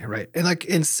 definitely, right? And like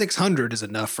in 600 is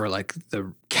enough for like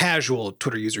the casual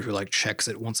Twitter user who like checks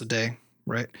it once a day,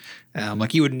 right?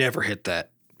 Like you would never hit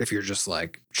that if you're just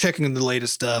like checking the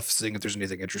latest stuff, seeing if there's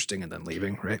anything interesting, and then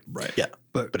leaving, right? Right. Yeah.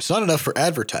 But it's not enough for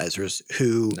advertisers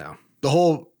who the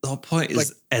whole point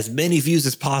is as many views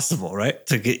as possible, right?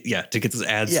 To get those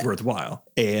ads worthwhile.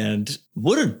 And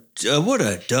what a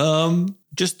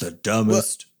the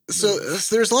dumbest. So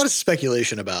there's a lot of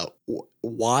speculation about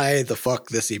why the fuck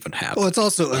this even happened. Well, it's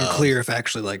also unclear if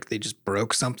actually like they just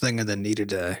broke something and then needed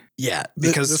to. Yeah,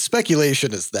 because the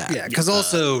speculation is that. Yeah, because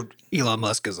also Elon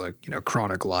Musk is a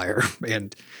chronic liar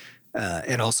and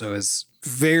also has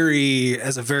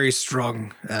a very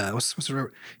strong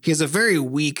he has a very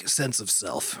weak sense of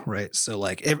self, right? So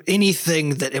like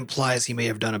anything that implies he may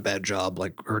have done a bad job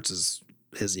like hurts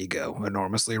his ego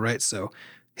enormously, right? So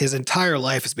his entire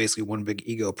life is basically one big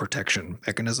ego protection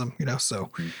mechanism,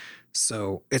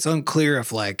 So it's unclear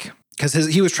if like because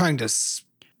he was trying to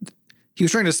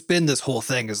spin this whole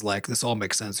thing as like this all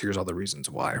makes sense. Here's all the reasons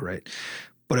why, right?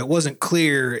 But it wasn't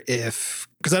clear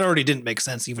because that already didn't make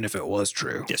sense, even if it was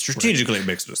true. Yeah, strategically it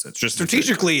makes no sense. Just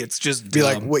strategically, it's just be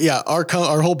like,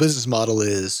 our whole business model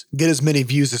is get as many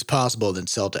views as possible, then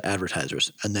sell to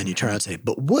advertisers, and then you turn around and say,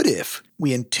 but what if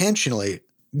we intentionally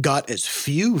got as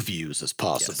few views as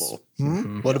possible?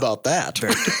 Yes. What about that?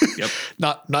 Very good. Yep.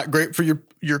 Not great for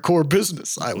your core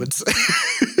business, I would say.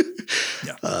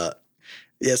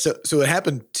 Yeah. So what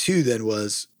happened too then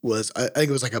was I think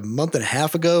it was like a month and a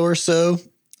half ago or so.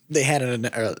 They had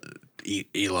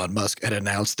Elon Musk had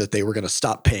announced that they were going to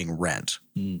stop paying rent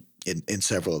in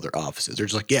several of their offices. They're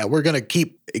just like, we're going to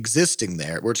keep existing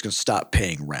there. We're just going to stop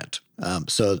paying rent.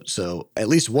 So at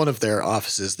least one of their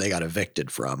offices they got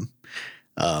evicted from.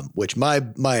 Which my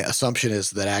assumption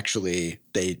is that actually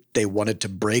they wanted to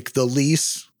break the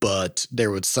lease, but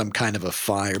there was some kind of a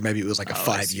fine, or maybe it was like a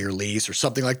 5-year lease or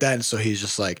something like that. And so he's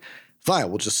just like, fine,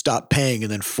 we'll just stop paying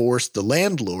and then force the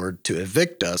landlord to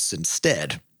evict us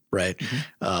instead. Right.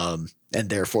 Mm-hmm. And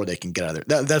therefore they can get out of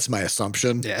there. That's my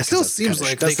assumption. Yeah. It still seems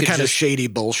like that's the kind of shady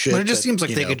bullshit. But it just seems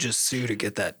like they could just sue to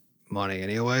get that money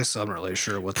anyway. So I'm not really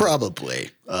sure what. Probably.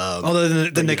 Although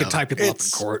then they could tie people up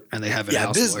in court and they have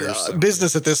in-house lawyers. So.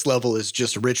 Business at this level is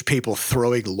just rich people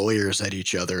throwing lawyers at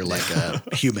each other like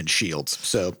human shields.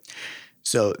 So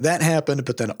that happened.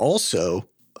 But then also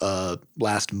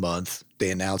last month, they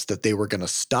announced that they were going to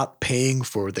stop paying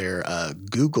for their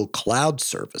Google Cloud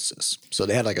services. So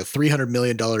they had like a $300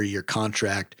 million a year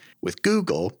contract with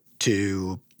Google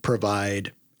to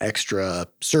provide extra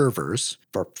servers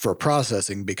for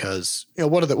processing because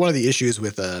one of the issues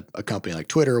with a company like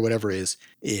Twitter or whatever is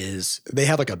they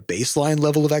have like a baseline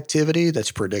level of activity that's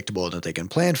predictable and that they can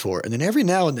plan for, and then every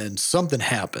now and then something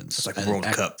happens. It's like World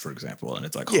Cup, for example, and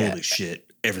it's like holy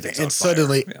shit, everything's on and fire.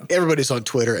 Suddenly everybody's on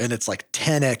Twitter and it's like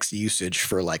 10x usage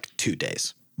for like 2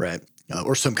 days, right?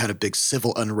 Or some kind of big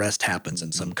civil unrest happens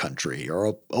in some country,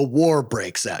 or a war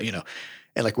breaks out,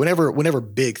 and like whenever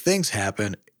big things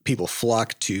happen, people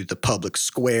flock to the public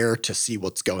square to see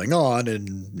what's going on,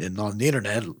 and on the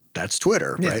internet, that's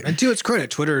Twitter, right? And to its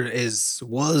credit, Twitter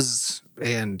was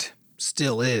and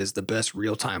still is the best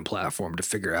real-time platform to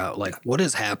figure out like what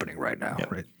is happening right now,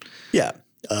 right? Yeah.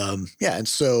 And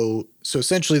so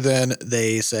essentially then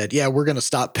they said, we're going to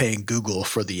stop paying Google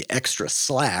for the extra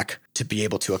slack to be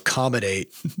able to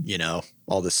accommodate,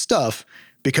 all this stuff.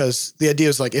 Because the idea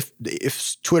is like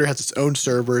if Twitter has its own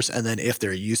servers and then if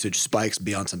their usage spikes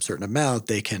beyond some certain amount,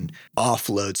 they can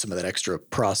offload some of that extra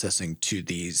processing to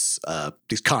these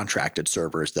contracted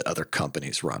servers that other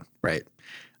companies run, right?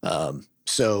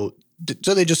 So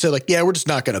they just said like, we're just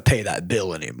not going to pay that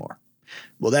bill anymore.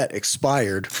 Well, that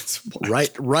expired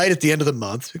right at the end of the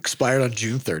month. Expired on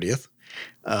June 30th.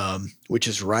 Which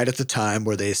is right at the time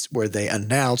where they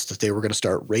announced that they were going to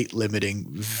start rate limiting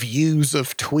views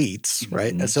of tweets,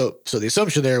 right? And so the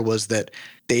assumption there was that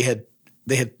they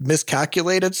they had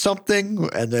miscalculated something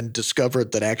and then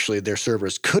discovered that actually their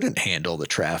servers couldn't handle the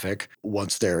traffic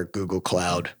once their Google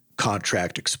Cloud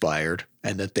contract expired,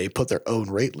 and that they put their own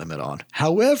rate limit on.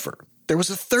 However, there was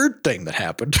a third thing that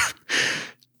happened,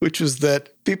 which was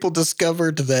that people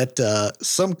discovered that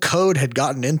some code had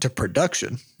gotten into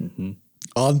production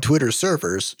on Twitter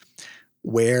servers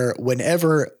where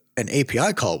whenever an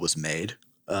API call was made,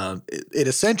 it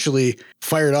essentially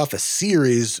fired off a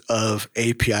series of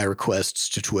API requests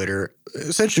to Twitter,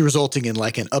 essentially resulting in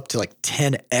like an up to like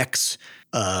 10x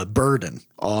burden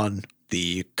on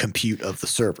the compute of the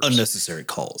servers. Unnecessary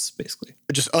calls, basically.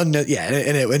 Just and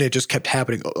it just kept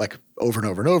happening like over and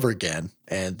over and over again.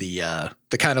 And the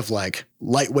kind of like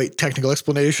lightweight technical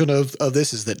explanation of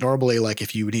this is that normally, like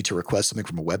if you need to request something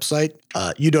from a website,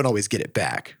 you don't always get it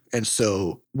back. And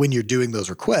so when you're doing those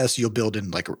requests, you'll build in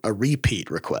like a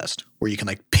repeat request where you can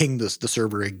like ping the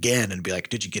server again and be like,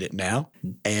 did you get it now?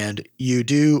 And you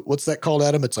do, what's that called,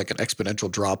 Adam? It's like an exponential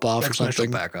drop off or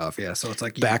something. Back off. Yeah. So it's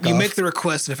like you make the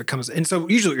request, and if it comes, and so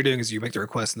usually what you're doing is you make the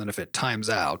request, and then if it times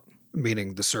out,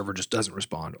 meaning the server just doesn't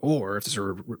respond, or if the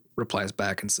server replies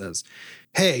back and says,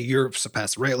 hey, you're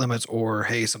surpassed the rate limits, or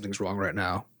hey, something's wrong right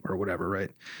now, or whatever,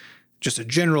 right? Just a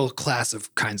general class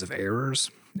of kinds of errors.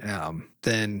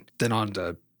 Then on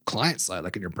the client side,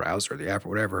 like in your browser or the app or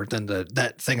whatever, then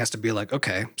that thing has to be like,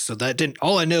 okay, so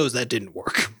all I know is that didn't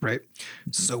work, right?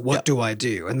 So what do I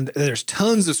do? And there's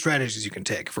tons of strategies you can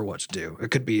take for what to do.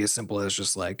 It could be as simple as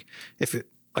just like,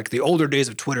 like the older days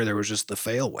of Twitter, there was just the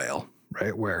fail whale,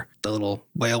 right? Where the little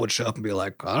whale would show up and be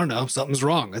like, I don't know, something's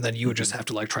wrong. And then you would just have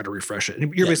to like try to refresh it.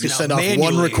 And you're basically send off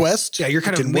one request. Yeah, you're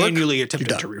kind of manually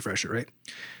attempting to refresh it, right?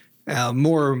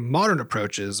 More modern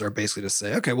approaches are basically to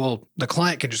say, okay, well, the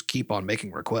client can just keep on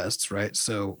making requests, right?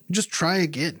 So just try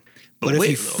again. But if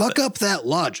you fuck up that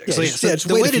logic,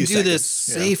 the way to do this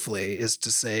safely is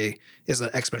to say, is an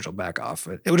exponential back off.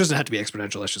 It doesn't have to be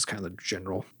exponential. That's just kind of the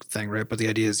general thing, right? But the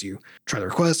idea is you try the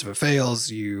request. If it fails,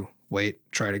 you wait,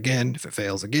 try it again. If it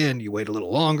fails again, you wait a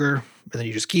little longer. And then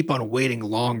you just keep on waiting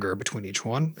longer between each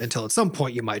one until at some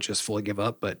point you might just fully give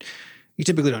up. But you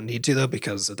typically don't need to, though,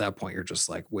 because at that point you're just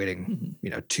like waiting,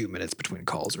 2 minutes between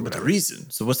calls or whatever. The reason.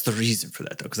 So what's the reason for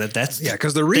that, though?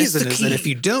 Because the reason is that if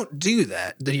you don't do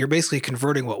that, then you're basically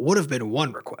converting what would have been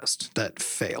one request that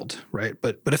failed, right?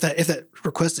 But if that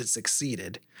request had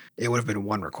succeeded, it would have been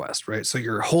one request, right? So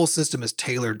your whole system is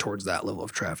tailored towards that level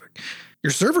of traffic.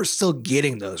 Your server's still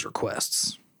getting those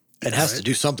requests. It has to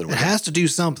do something with it. It has to do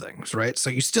something, right? So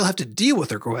you still have to deal with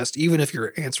their request, even if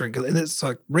you're answering. And it's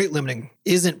like rate limiting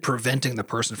isn't preventing the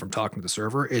person from talking to the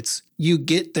server. It's you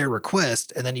get their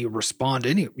request and then you respond.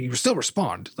 You still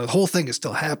respond. The whole thing is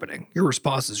still happening. Your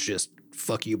response is just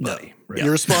fuck you, buddy. No. Right?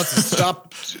 Your response is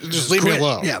stop. Just leave me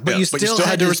alone. Yeah, but you still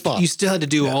had to respond. You still had to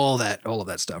do all of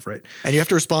that stuff, right? And you have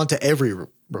to respond to every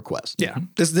request. Yeah.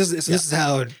 This is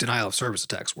how denial of service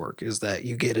attacks work, is that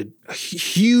you get a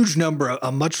huge number,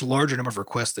 a much larger number of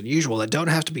requests than usual that don't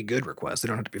have to be good requests. They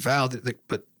don't have to be valid,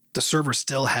 but the server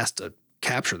still has to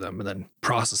capture them and then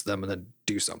process them and then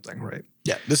do something, right?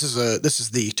 Yeah. This is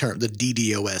the term, the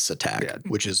DDoS attack,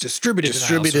 which is distributed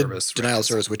denial of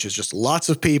service, which is just lots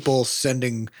of people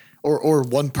sending or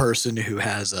one person who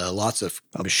has lots of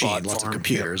machines, lots of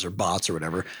computers or bots or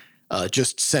whatever,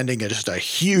 just sending a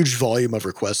huge volume of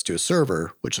requests to a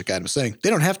server, which like Adam was saying, they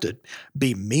don't have to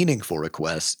be meaningful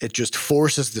requests. It just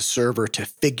forces the server to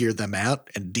figure them out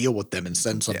and deal with them and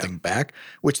send something back,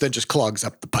 which then just clogs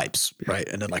up the pipes, right?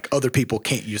 And then like other people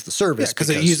can't use the service because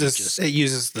it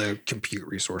uses the compute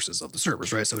resources of the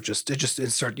servers, right? So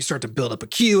you start to build up a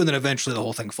queue, and then eventually the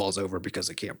whole thing falls over because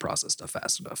it can't process stuff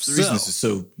fast enough. The reason this is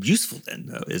so useful then,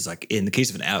 though, is like in the case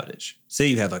of an outage, say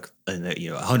you have like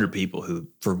 100 people who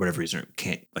for whatever reason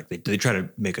can't, like they try to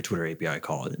make a Twitter API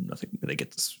call and they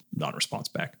get this non-response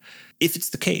back. If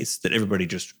it's the case that everybody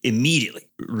just immediately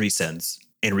resends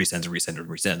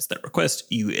that request,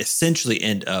 you essentially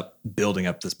end up building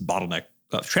up this bottleneck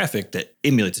of traffic that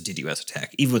emulates a DDoS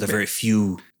attack, even with a very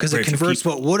few. Because it converts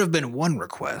what would have been one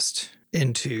request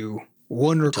into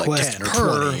one request like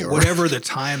per whatever the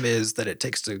time is that it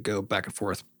takes to go back and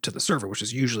forth to the server, which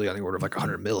is usually on the order of like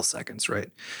 100 milliseconds, right?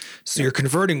 So you're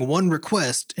converting one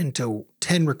request into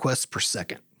 10 requests per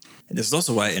second. And this is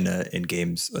also why in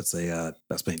games, let's say I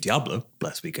was playing Diablo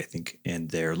last week, I think, and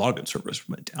their login servers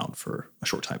went down for a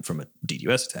short time from a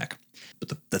DDoS attack.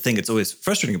 But the thing that's always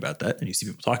frustrating about that, and you see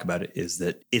people talk about it, is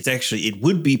that it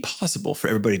would be possible for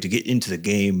everybody to get into the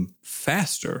game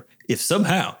faster if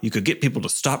somehow you could get people to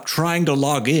stop trying to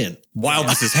log in while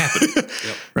this is happening,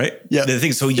 right? Yeah. The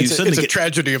thing, so you suddenly it's a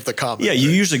tragedy of the common. Yeah, you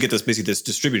usually get this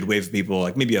distributed wave of people,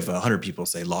 like maybe you have 100 people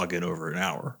say log in over an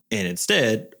hour. And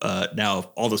instead,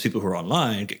 now all those people who are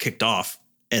online get kicked off,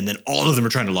 and then all of them are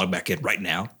trying to log back in right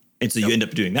now. And so you end up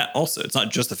doing that also. It's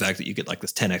not just the fact that you get like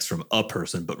this 10x from a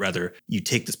person, but rather you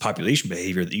take this population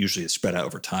behavior that usually is spread out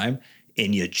over time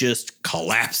and you just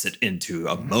collapse it into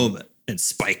a moment and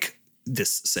spike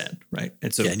this send, right?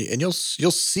 And so and you'll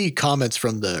see comments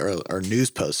from or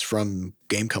news posts from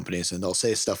game companies, and they'll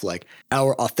say stuff like,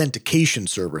 our authentication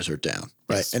servers are down,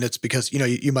 right? Yes. And it's because,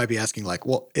 you might be asking like,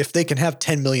 well, if they can have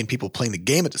 10 million people playing the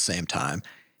game at the same time,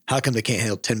 how come they can't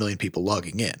handle 10 million people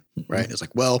logging in, right? And it's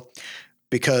like, well,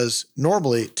 because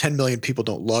normally 10 million people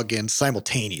don't log in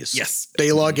simultaneously. Yes.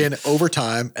 They log in over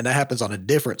time, and that happens on a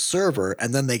different server,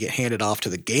 and then they get handed off to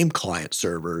the game client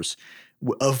servers,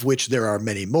 of which there are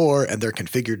many more, and they're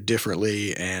configured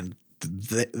differently, and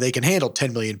they can handle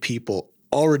 10 million people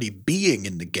already being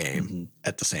in the game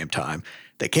at the same time.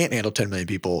 They can't handle 10 million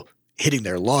people hitting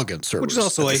their login servers. Which is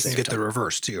also why you can get the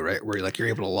reverse too, right? Where you're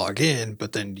able to log in,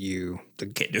 but then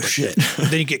can't do shit.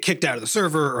 Then you get kicked out of the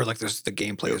server, or like the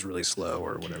gameplay is really slow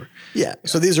or whatever. Yeah.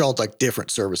 So these are all like different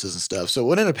services and stuff. So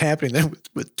what ended up happening then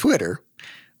with Twitter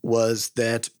was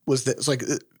that it's like,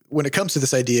 when it comes to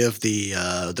this idea of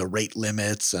the rate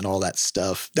limits and all that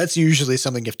stuff, that's usually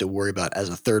something you have to worry about as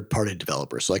a third-party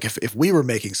developer. So like if we were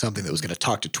making something that was going to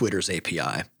talk to Twitter's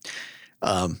API,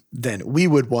 then we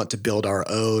would want to build our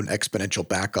own exponential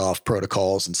backoff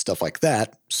protocols and stuff like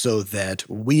that so that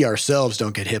we ourselves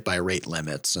don't get hit by rate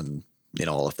limits and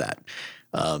all of that.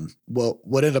 Well,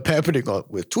 what ended up happening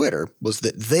with Twitter was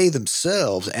that they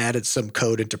themselves added some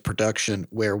code into production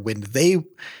where when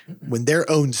their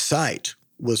own site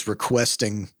was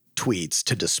requesting tweets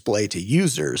to display to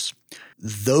users,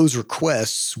 those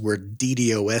requests were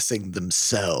DDoSing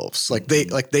themselves. Like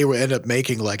they would end up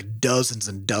making like dozens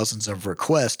and dozens of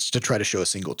requests to try to show a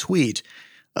single tweet.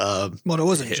 Well, it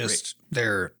wasn't just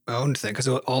their own thing, because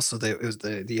it was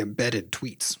the embedded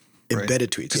tweets. Right? Embedded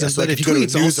tweets. Because embedded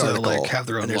tweets also like have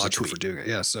their own logic for doing it.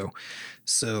 Yeah.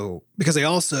 So because they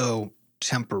also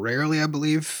temporarily, I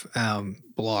believe,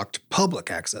 blocked public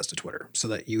access to Twitter so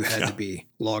that you had to be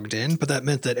logged in. But that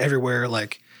meant that everywhere,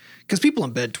 because people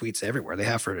embed tweets everywhere, they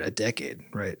have for a decade,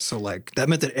 right? So that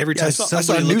meant that every time I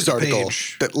saw a news article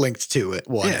that linked to it,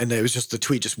 and it was just the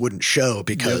tweet just wouldn't show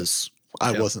because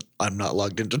I'm not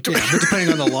logged into Twitter. Yeah, but depending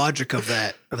on the logic of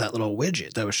that little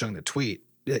widget that was showing the tweet,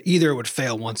 either it would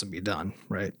fail once and be done,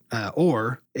 right?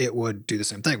 Or it would do the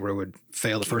same thing where it would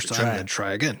fail the first time and then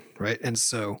try again, right? And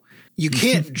so you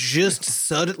can't just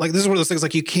this is one of those things,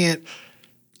 like you can't.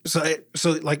 So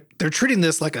they're treating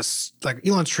this like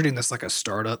Elon's treating this like a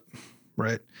startup,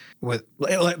 right? But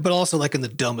also in the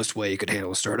dumbest way you could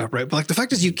handle a startup, right? But the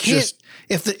fact is you can't,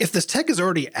 if this tech is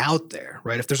already out there,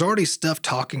 right? If there's already stuff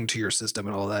talking to your system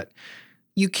and all that,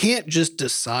 you can't just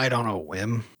decide on a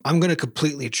whim, I'm going to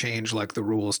completely change the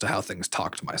rules to how things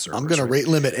talk to my servers. I'm going to rate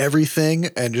limit everything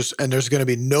and there's going to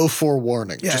be no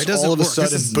forewarning. Yeah, just it doesn't all of a work.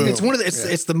 sudden, boom. It's one of it's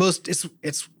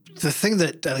the thing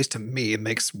that, at least to me, it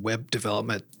makes web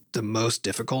development the most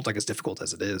difficult, as difficult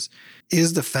as it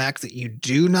is the fact that you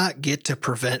do not get to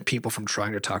prevent people from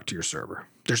trying to talk to your server.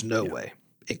 There's no way.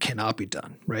 It cannot be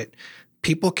done, right?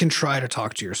 People can try to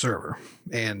talk to your server,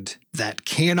 and that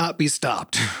cannot be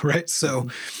stopped, right? So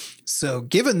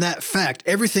given that fact,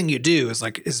 everything you do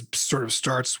is sort of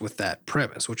starts with that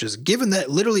premise, which is given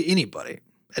that literally anybody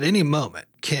at any moment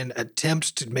can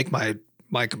attempt to make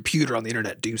my computer on the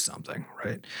internet do something,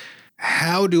 right?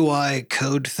 How do I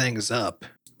code things up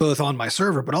both on my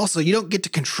server, but also you don't get to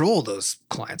control those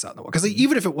clients out in the world? Because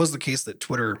even if it was the case that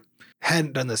Twitter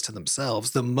hadn't done this to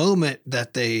themselves, the moment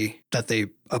that they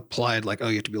applied you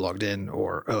have to be logged in,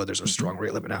 or there's a strong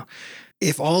rate limit now,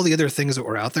 if all the other things that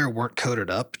were out there weren't coded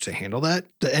up to handle that,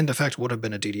 the end effect would have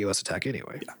been a DDoS attack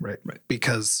anyway, right?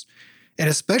 Because, and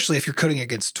especially if you're coding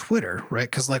against Twitter, right?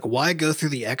 Because why go through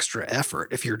the extra effort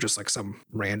if you're just some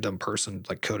random person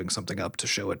coding something up to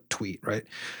show a tweet, right?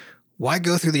 Why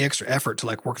go through the extra effort to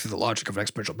work through the logic of an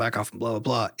exponential backoff and blah, blah,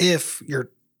 blah, if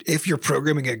you're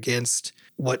programming against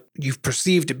what you've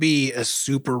perceived to be a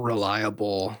super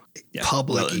reliable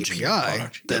public API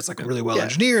that's really well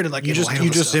engineered, and you just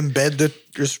embed embed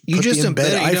it, you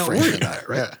don't worry about it,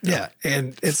 right? Yeah.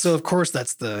 And so of course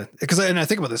that's because I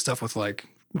think about this stuff with when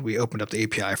we opened up the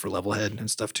API for Levelhead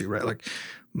and stuff too, right?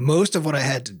 Most of what I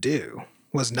had to do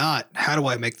was not how do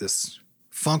I make this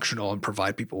functional and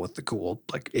provide people with the cool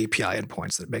like API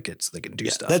endpoints that make it so they can do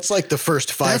stuff. That's like the first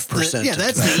 5%.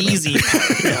 That's the easy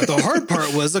part. Yeah, the hard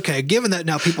part was, okay, given that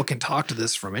now people can talk to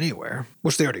this from anywhere,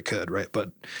 which they already could, right?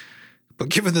 But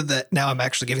given that now I'm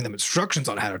actually giving them instructions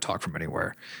on how to talk from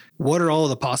anywhere, what are all of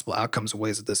the possible outcomes and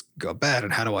ways that this could go bad,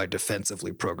 and how do I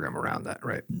defensively program around that,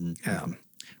 right?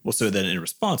 Well, so then in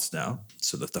response now,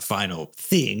 so that the final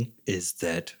thing is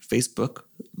that Facebook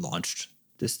launched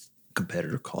this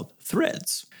competitor called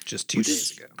Threads. Just 2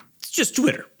 days ago. It's just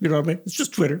Twitter. You know what I mean? It's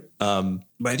just Twitter. But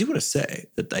I do want to say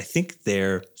that I think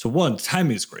the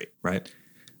timing is great, right?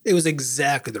 It was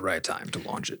exactly the right time to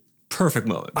launch it. Perfect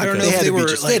moment. I don't know if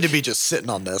they had to be just sitting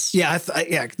on this. Yeah,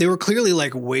 they were clearly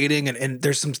like waiting, and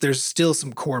there's still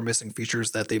some core missing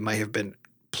features that they might have been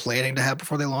planning to have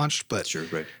before they launched, but sure,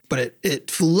 right. But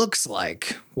it looks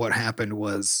like what happened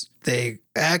was they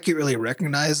accurately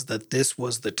recognized that this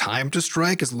was the time to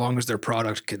strike, as long as their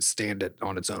product could stand it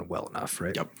on its own well enough,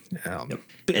 right? Yep.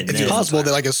 It's possible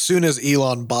that like as soon as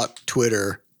Elon bought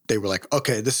Twitter, they were like,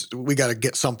 okay, we got to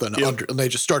get something under, and they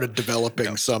just started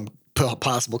developing some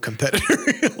possible competitor.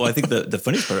 Well, I think the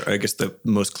funniest part, or I guess the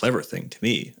most clever thing to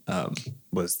me,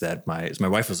 was that my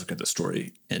wife was looking at the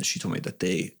story, and she told me that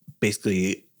they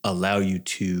basically allow you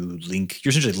to link. You're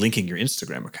essentially linking your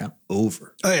Instagram account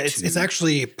over. Oh, yeah, it's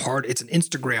actually it's an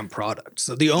Instagram product.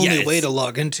 So the only way to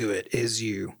log into it is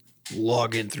you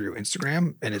log in through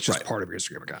Instagram, and it's just part of your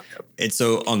Instagram account. Yep. And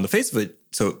so on the face of it,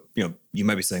 so you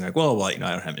might be saying like, well, I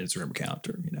don't have an Instagram account,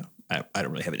 or I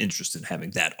don't really have an interest in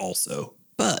having that also.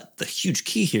 But the huge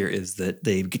key here is that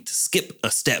they get to skip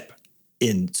a step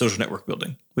in social network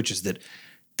building, which is that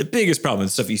the biggest problem,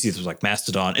 and stuff you see with like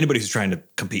Mastodon, anybody who's trying to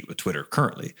compete with Twitter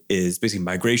currently, is basically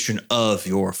migration of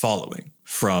your following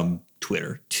from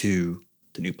Twitter to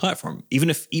the new platform. Even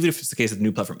if it's the case that the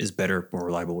new platform is better, more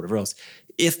reliable, whatever else,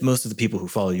 if most of the people who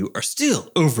follow you are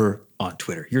still over on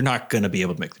Twitter, you're not going to be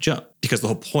able to make the jump, because the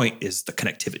whole point is the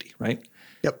connectivity, right?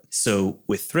 Yep. So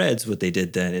with Threads, what they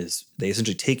did then is they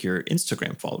essentially take your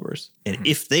Instagram followers, and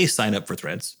if they sign up for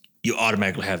Threads, you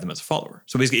automatically have them as a follower.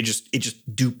 So basically, it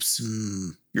just dupes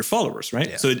your followers, right?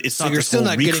 Yeah. So it's so not you're still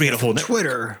not recreate getting a whole network.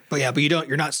 Twitter, but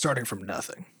you're not starting from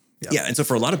nothing. Yep. Yeah, and so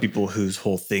for a lot of people whose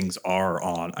whole things are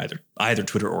on either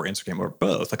Twitter or Instagram or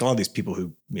both, like a lot of these people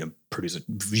who produce a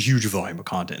huge volume of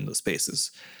content in those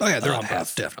spaces. Oh yeah, they're on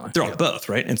both, definitely. They're on both,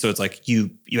 right? And so it's like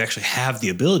you actually have the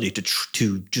ability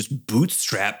to just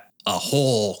bootstrap a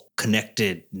whole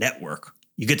connected network.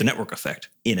 You get the network effect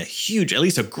in a huge, at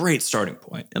least a great starting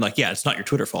point. And like, yeah, it's not your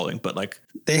Twitter following, but like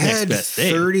they had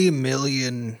 30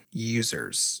 million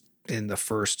users in the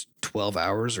first 12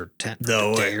 hours or 10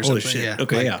 day or something. Shit. Yeah.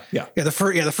 Okay. Yeah.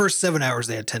 The first 7 hours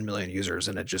they had 10 million users,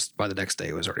 and it just by the next day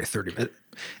it was already 30.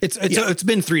 It's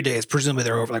been 3 days. Presumably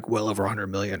they're over well over 100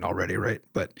 million already, right?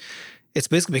 But it's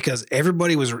basically because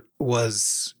everybody's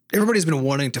been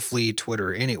wanting to flee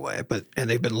Twitter anyway, and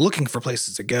they've been looking for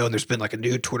places to go. And there's been like a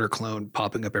new Twitter clone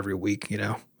popping up every week.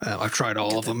 I've tried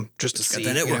all of them just to see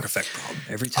the network effect problem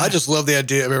every time. I just love the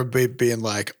idea of everybody being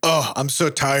like, "Oh, I'm so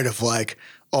tired of like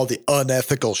all the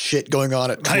unethical shit going on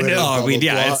at Twitter." I know. Blah, blah,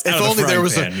 blah. If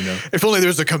only there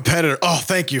was a competitor. Oh,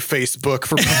 thank you, Facebook,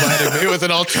 for providing me with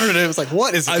an alternative. It's like,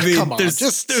 what is it? Come on,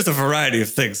 there's a variety of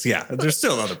things. Yeah, there's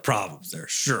still other problems there,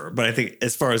 sure. But I think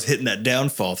as far as hitting that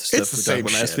downfall stuff we talked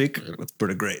about last week, it's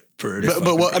pretty great.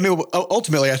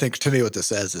 Ultimately, I think to me what this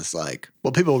says is like,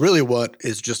 what people really want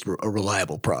is just a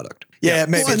reliable product. Yeah,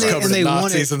 maybe it's covered in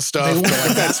Nazis and stuff.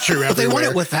 But that's true everywhere. But they want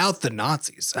it without the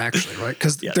Nazis, actually, right?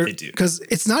 They do. Because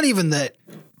it's not even that.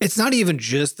 It's not even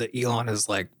just that Elon has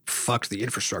like fucked the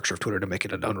infrastructure of Twitter to make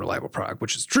it an unreliable product,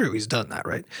 which is true. He's done that,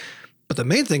 right? But the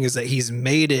main thing is that he's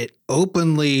made it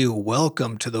openly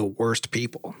welcome to the worst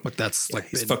people. Like that's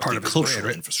he's been part of his cultural brand,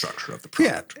 right? infrastructure of the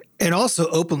product. Yeah, and also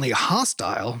openly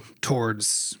hostile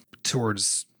towards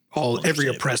every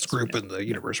oppressed group in the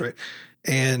universe, right?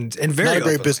 And very not a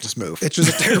great openly. Business move. It's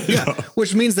just a terrible,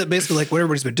 which means that basically like what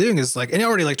everybody's been doing is like, and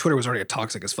already like Twitter was already a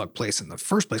toxic as fuck place in the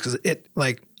first place because it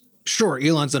like. Sure,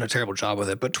 Elon's done a terrible job with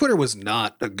it, but Twitter was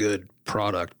not a good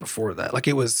product before that. Like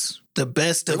it was the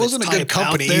best of its type. It wasn't a good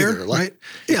company either, right?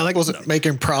 Yeah, like it wasn't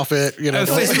making profit.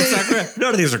 Facebook's not great.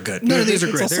 None of these are good. None of these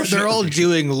are great. They're all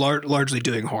doing largely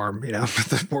doing harm.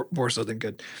 More so than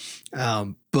good.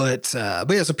 But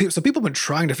yeah, so people have been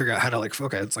trying to figure out how to like.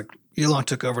 Okay, it's like Elon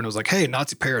took over and it was like, hey,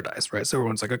 Nazi paradise, right? So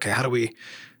everyone's like, okay, how do we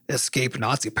escape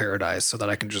Nazi paradise so that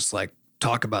I can just like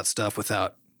talk about stuff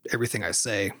without everything I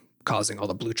say causing all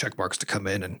the blue check marks to come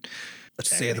in and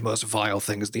say the most vile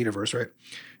things in the universe, right?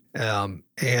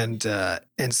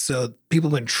 And so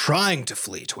people have been trying to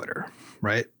flee Twitter,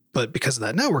 right? But because of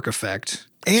that network effect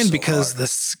and so because the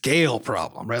scale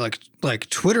problem, right? Like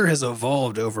Twitter has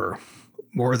evolved over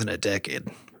more than a decade.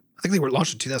 I think they were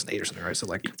launched in 2008 or something, right? So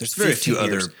like there's very few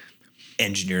other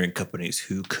engineering companies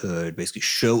who could basically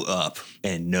show up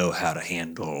and know how to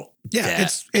handle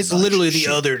it's literally the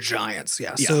other giants.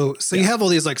 So you have all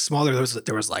these like smaller,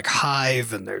 there was like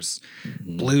Hive and there's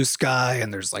Blue Sky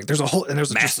and there's a whole, and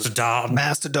there's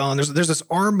Mastodon. There's this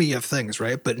army of things,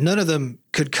 right? But none of them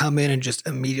could come in and just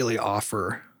immediately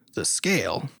offer the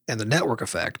scale and the network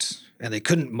effect, and they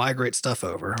couldn't migrate stuff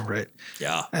over, right?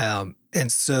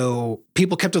 And so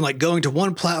people kept on like going to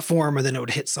one platform, and then it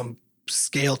would hit some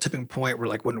scale tipping point where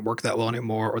like wouldn't work that well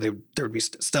anymore, or there would be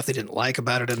stuff they didn't like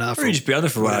about it enough, or you just be out there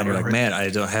for a while and you're like, man, I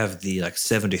don't have the like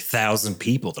 70,000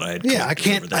 people that I had.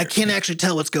 I can't actually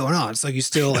tell what's going on. So you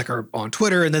still like are on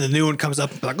Twitter, and then the new one comes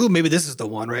up and like, oh, maybe this is the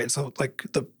one, right? And so like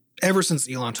ever since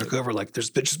Elon took over, like there's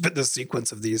been this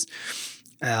sequence of these.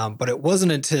 But it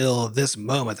wasn't until this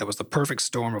moment that was the perfect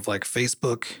storm of like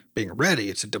Facebook being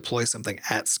ready to deploy something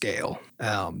at scale.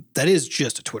 That is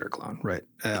just a Twitter clone, right?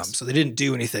 So they didn't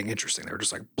do anything interesting. They were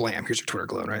just like, blam, here's your Twitter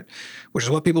clone, right? Which is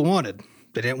what people wanted.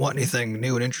 They didn't want anything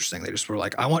new and interesting. They just were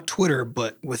like, I want Twitter,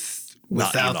 but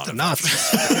without the Nazis.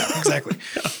 Exactly.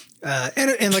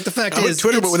 And like the fact is,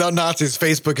 Twitter, but without Nazis.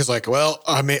 Facebook is like, well,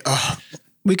 I mean,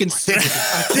 we can.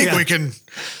 I think we can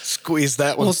squeeze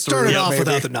that one. We'll start it off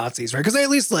without the Nazis, right? Because they at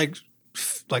least like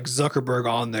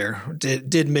Zuckerberg on there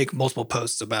did make multiple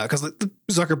posts about, because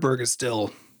Zuckerberg is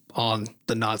still on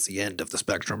the Nazi end of the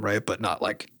spectrum, right? But not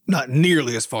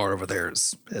nearly as far over there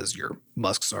as your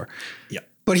Musks are. Yeah.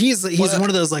 But he's one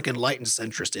of those like enlightened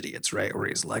centrist idiots, right? Where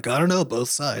he's like, I don't know, both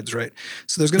sides, right?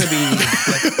 So there's going to be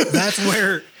like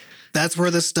that's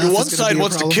where this stuff. One side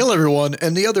wants to kill everyone,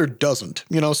 and the other doesn't.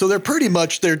 So they're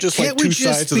just like two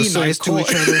sides of the same coin.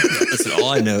 To each other? Listen, all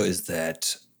I know is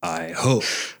that I hope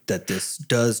that this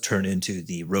does turn into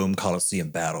the Rome Colosseum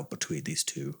battle between these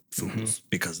two fools,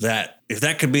 because if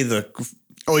that could be the.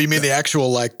 Oh, you mean the actual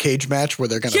like cage match where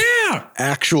they're going to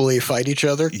actually fight each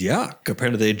other? Yeah,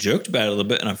 compared to they joked about it a little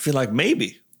bit, and I feel like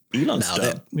maybe Elon's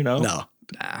done. No.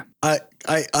 Nah. I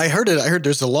heard it. I heard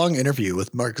there's a long interview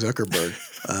with Mark Zuckerberg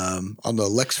on the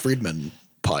Lex Friedman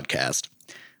podcast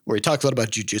where he talks a lot about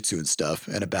jujitsu and stuff,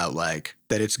 and about like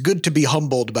that it's good to be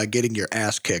humbled by getting your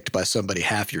ass kicked by somebody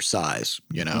half your size,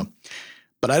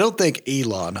 But I don't think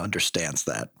Elon understands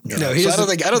that. No, so I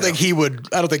don't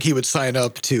think he would sign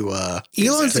up to.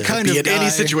 Elon's the kind of in guy, any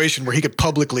situation where he could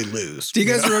publicly lose. Do you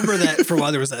guys remember that for a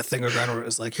while there was that thing around where it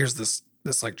was like, here's this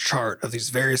like chart of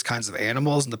these various kinds of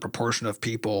animals and the proportion of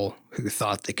people who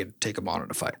thought they could take them on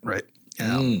in a fight, right? Do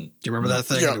you remember that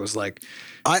thing? Yeah. It was like,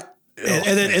 and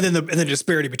then the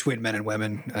disparity between men and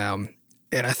women,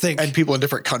 and I think people in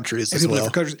different countries as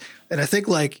well. And I think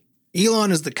like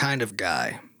Elon is the kind of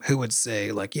guy who would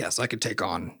say like, yes, I could take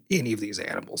on any of these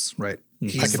animals, right?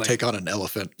 I could take on an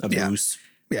elephant, a moose.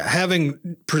 Yeah,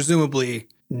 having presumably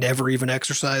never even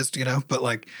exercised, but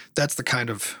like that's the kind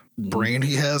of brain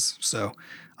he has. So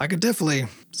I could definitely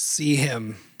see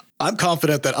him. I'm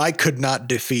confident that I could not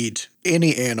defeat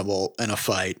any animal in a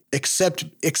fight except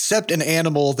an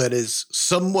animal that is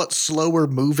somewhat slower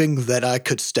moving that I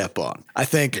could step on. I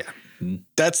think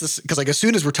that's because like as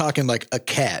soon as we're talking like a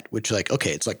cat, which like,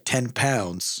 okay, it's like 10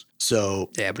 pounds.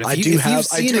 So but I do have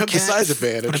the size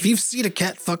advantage. But if you've seen a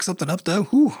cat fuck something up though,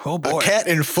 oh boy. A cat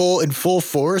in full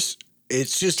force,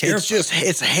 its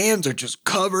hands are just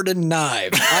covered in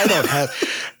knives. I don't have,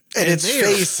 and its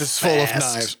face is full of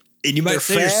knives. And you might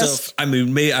say to yourself, I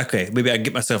mean, maybe I can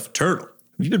get myself a turtle.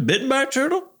 Have you been bitten by a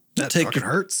turtle? That fucking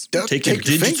hurts. Take your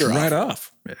digits right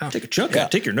off. Yeah. Take a chunk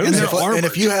out. Take your nose off. And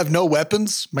if you have no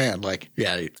weapons, man, like,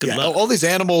 all these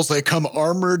animals, they come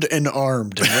armored and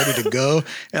armed and ready to go.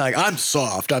 And like, I'm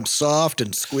soft and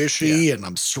squishy and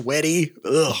I'm sweaty.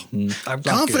 Ugh. I'm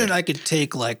confident I could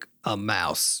take like a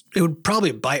mouse. It would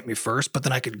probably bite me first, but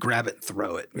then I could grab it and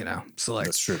throw it, So like,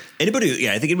 that's true. I think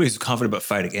anybody who's confident about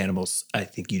fighting animals, I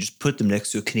think you just put them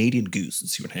next to a Canadian goose and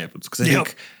see what happens. Because I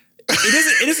think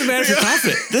it doesn't matter if you're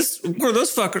confident.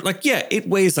 Those fuckers, like, it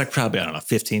weighs like probably, I don't know,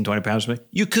 15, 20 pounds or something.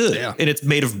 You could. Yeah. And it's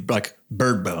made of like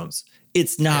bird bones.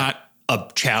 It's not a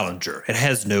challenger. It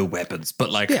has no weapons, but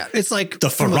like, it's like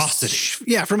the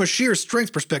ferocity. From a sheer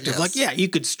strength perspective, you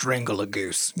could strangle a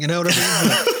goose. You know what I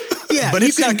mean? But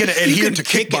it's not going to adhere to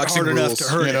kickboxing rules, to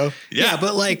hurt it. Yeah,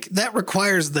 but like that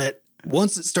requires that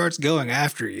once it starts going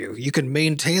after you, you can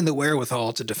maintain the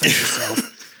wherewithal to defend yourself,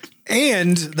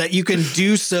 and that you can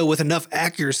do so with enough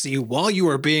accuracy while you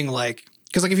are being like,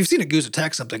 because like if you've seen a goose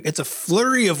attack something, it's a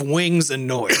flurry of wings and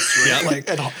noise, right? Like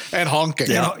and honking.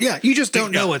 You just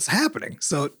don't know what's happening.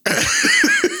 So.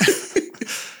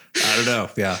 I don't know.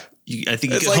 Yeah. I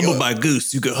think you It's get like humbled by a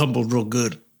goose. You get humbled real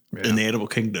good in the animal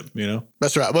kingdom, you know?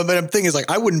 That's right. But the thing is, like,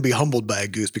 I wouldn't be humbled by a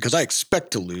goose because I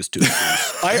expect to lose to a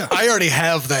goose. I already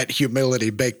have that humility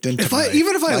baked into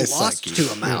Even if I my lost psyche.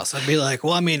 to a mouse, I'd be like,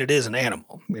 well, I mean, it is an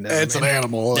animal. You know It's an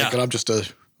animal, like, and I'm just a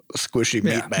squishy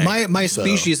meat bag. My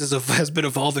species has been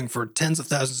evolving for tens of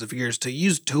thousands of years to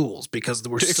use tools because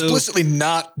we're to explicitly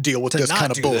not deal with this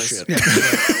kind of bullshit.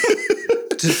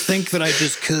 To think that I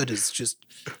just could is just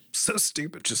so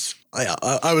stupid.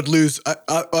 I would lose,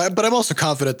 but I'm also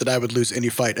confident that I would lose any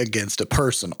fight against a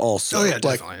person also. Oh yeah,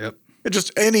 definitely. Yep.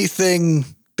 Just anything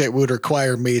that would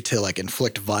require me to like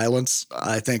inflict violence,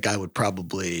 I think I would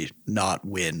probably not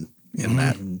win in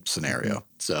that scenario.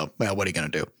 So, well, what are you going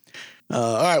to do?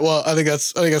 All right. Well, I think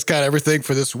that's kind of everything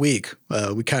for this week.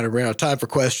 We kind of ran out of time for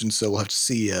questions, so we'll have to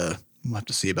see. We'll have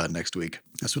to see about next week.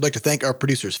 So we'd like to thank our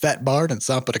producers, Fat Bard and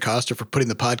Sampa DaCosta, for putting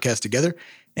the podcast together.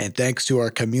 And thanks to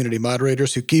our community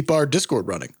moderators who keep our Discord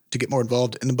running. To get more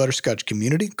involved in the Butterscotch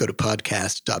community, go to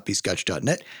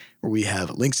podcast.bscotch.net, where we have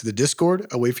links to the Discord,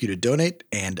 a way for you to donate,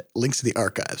 and links to the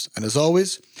archives. And as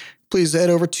always, please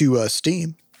head over to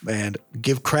Steam and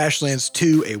give Crashlands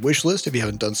 2 a wish list if you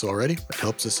haven't done so already. It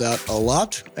helps us out a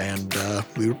lot, and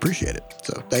we would appreciate it.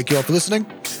 So thank you all for listening,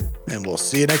 and we'll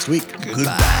see you next week.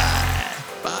 Goodbye.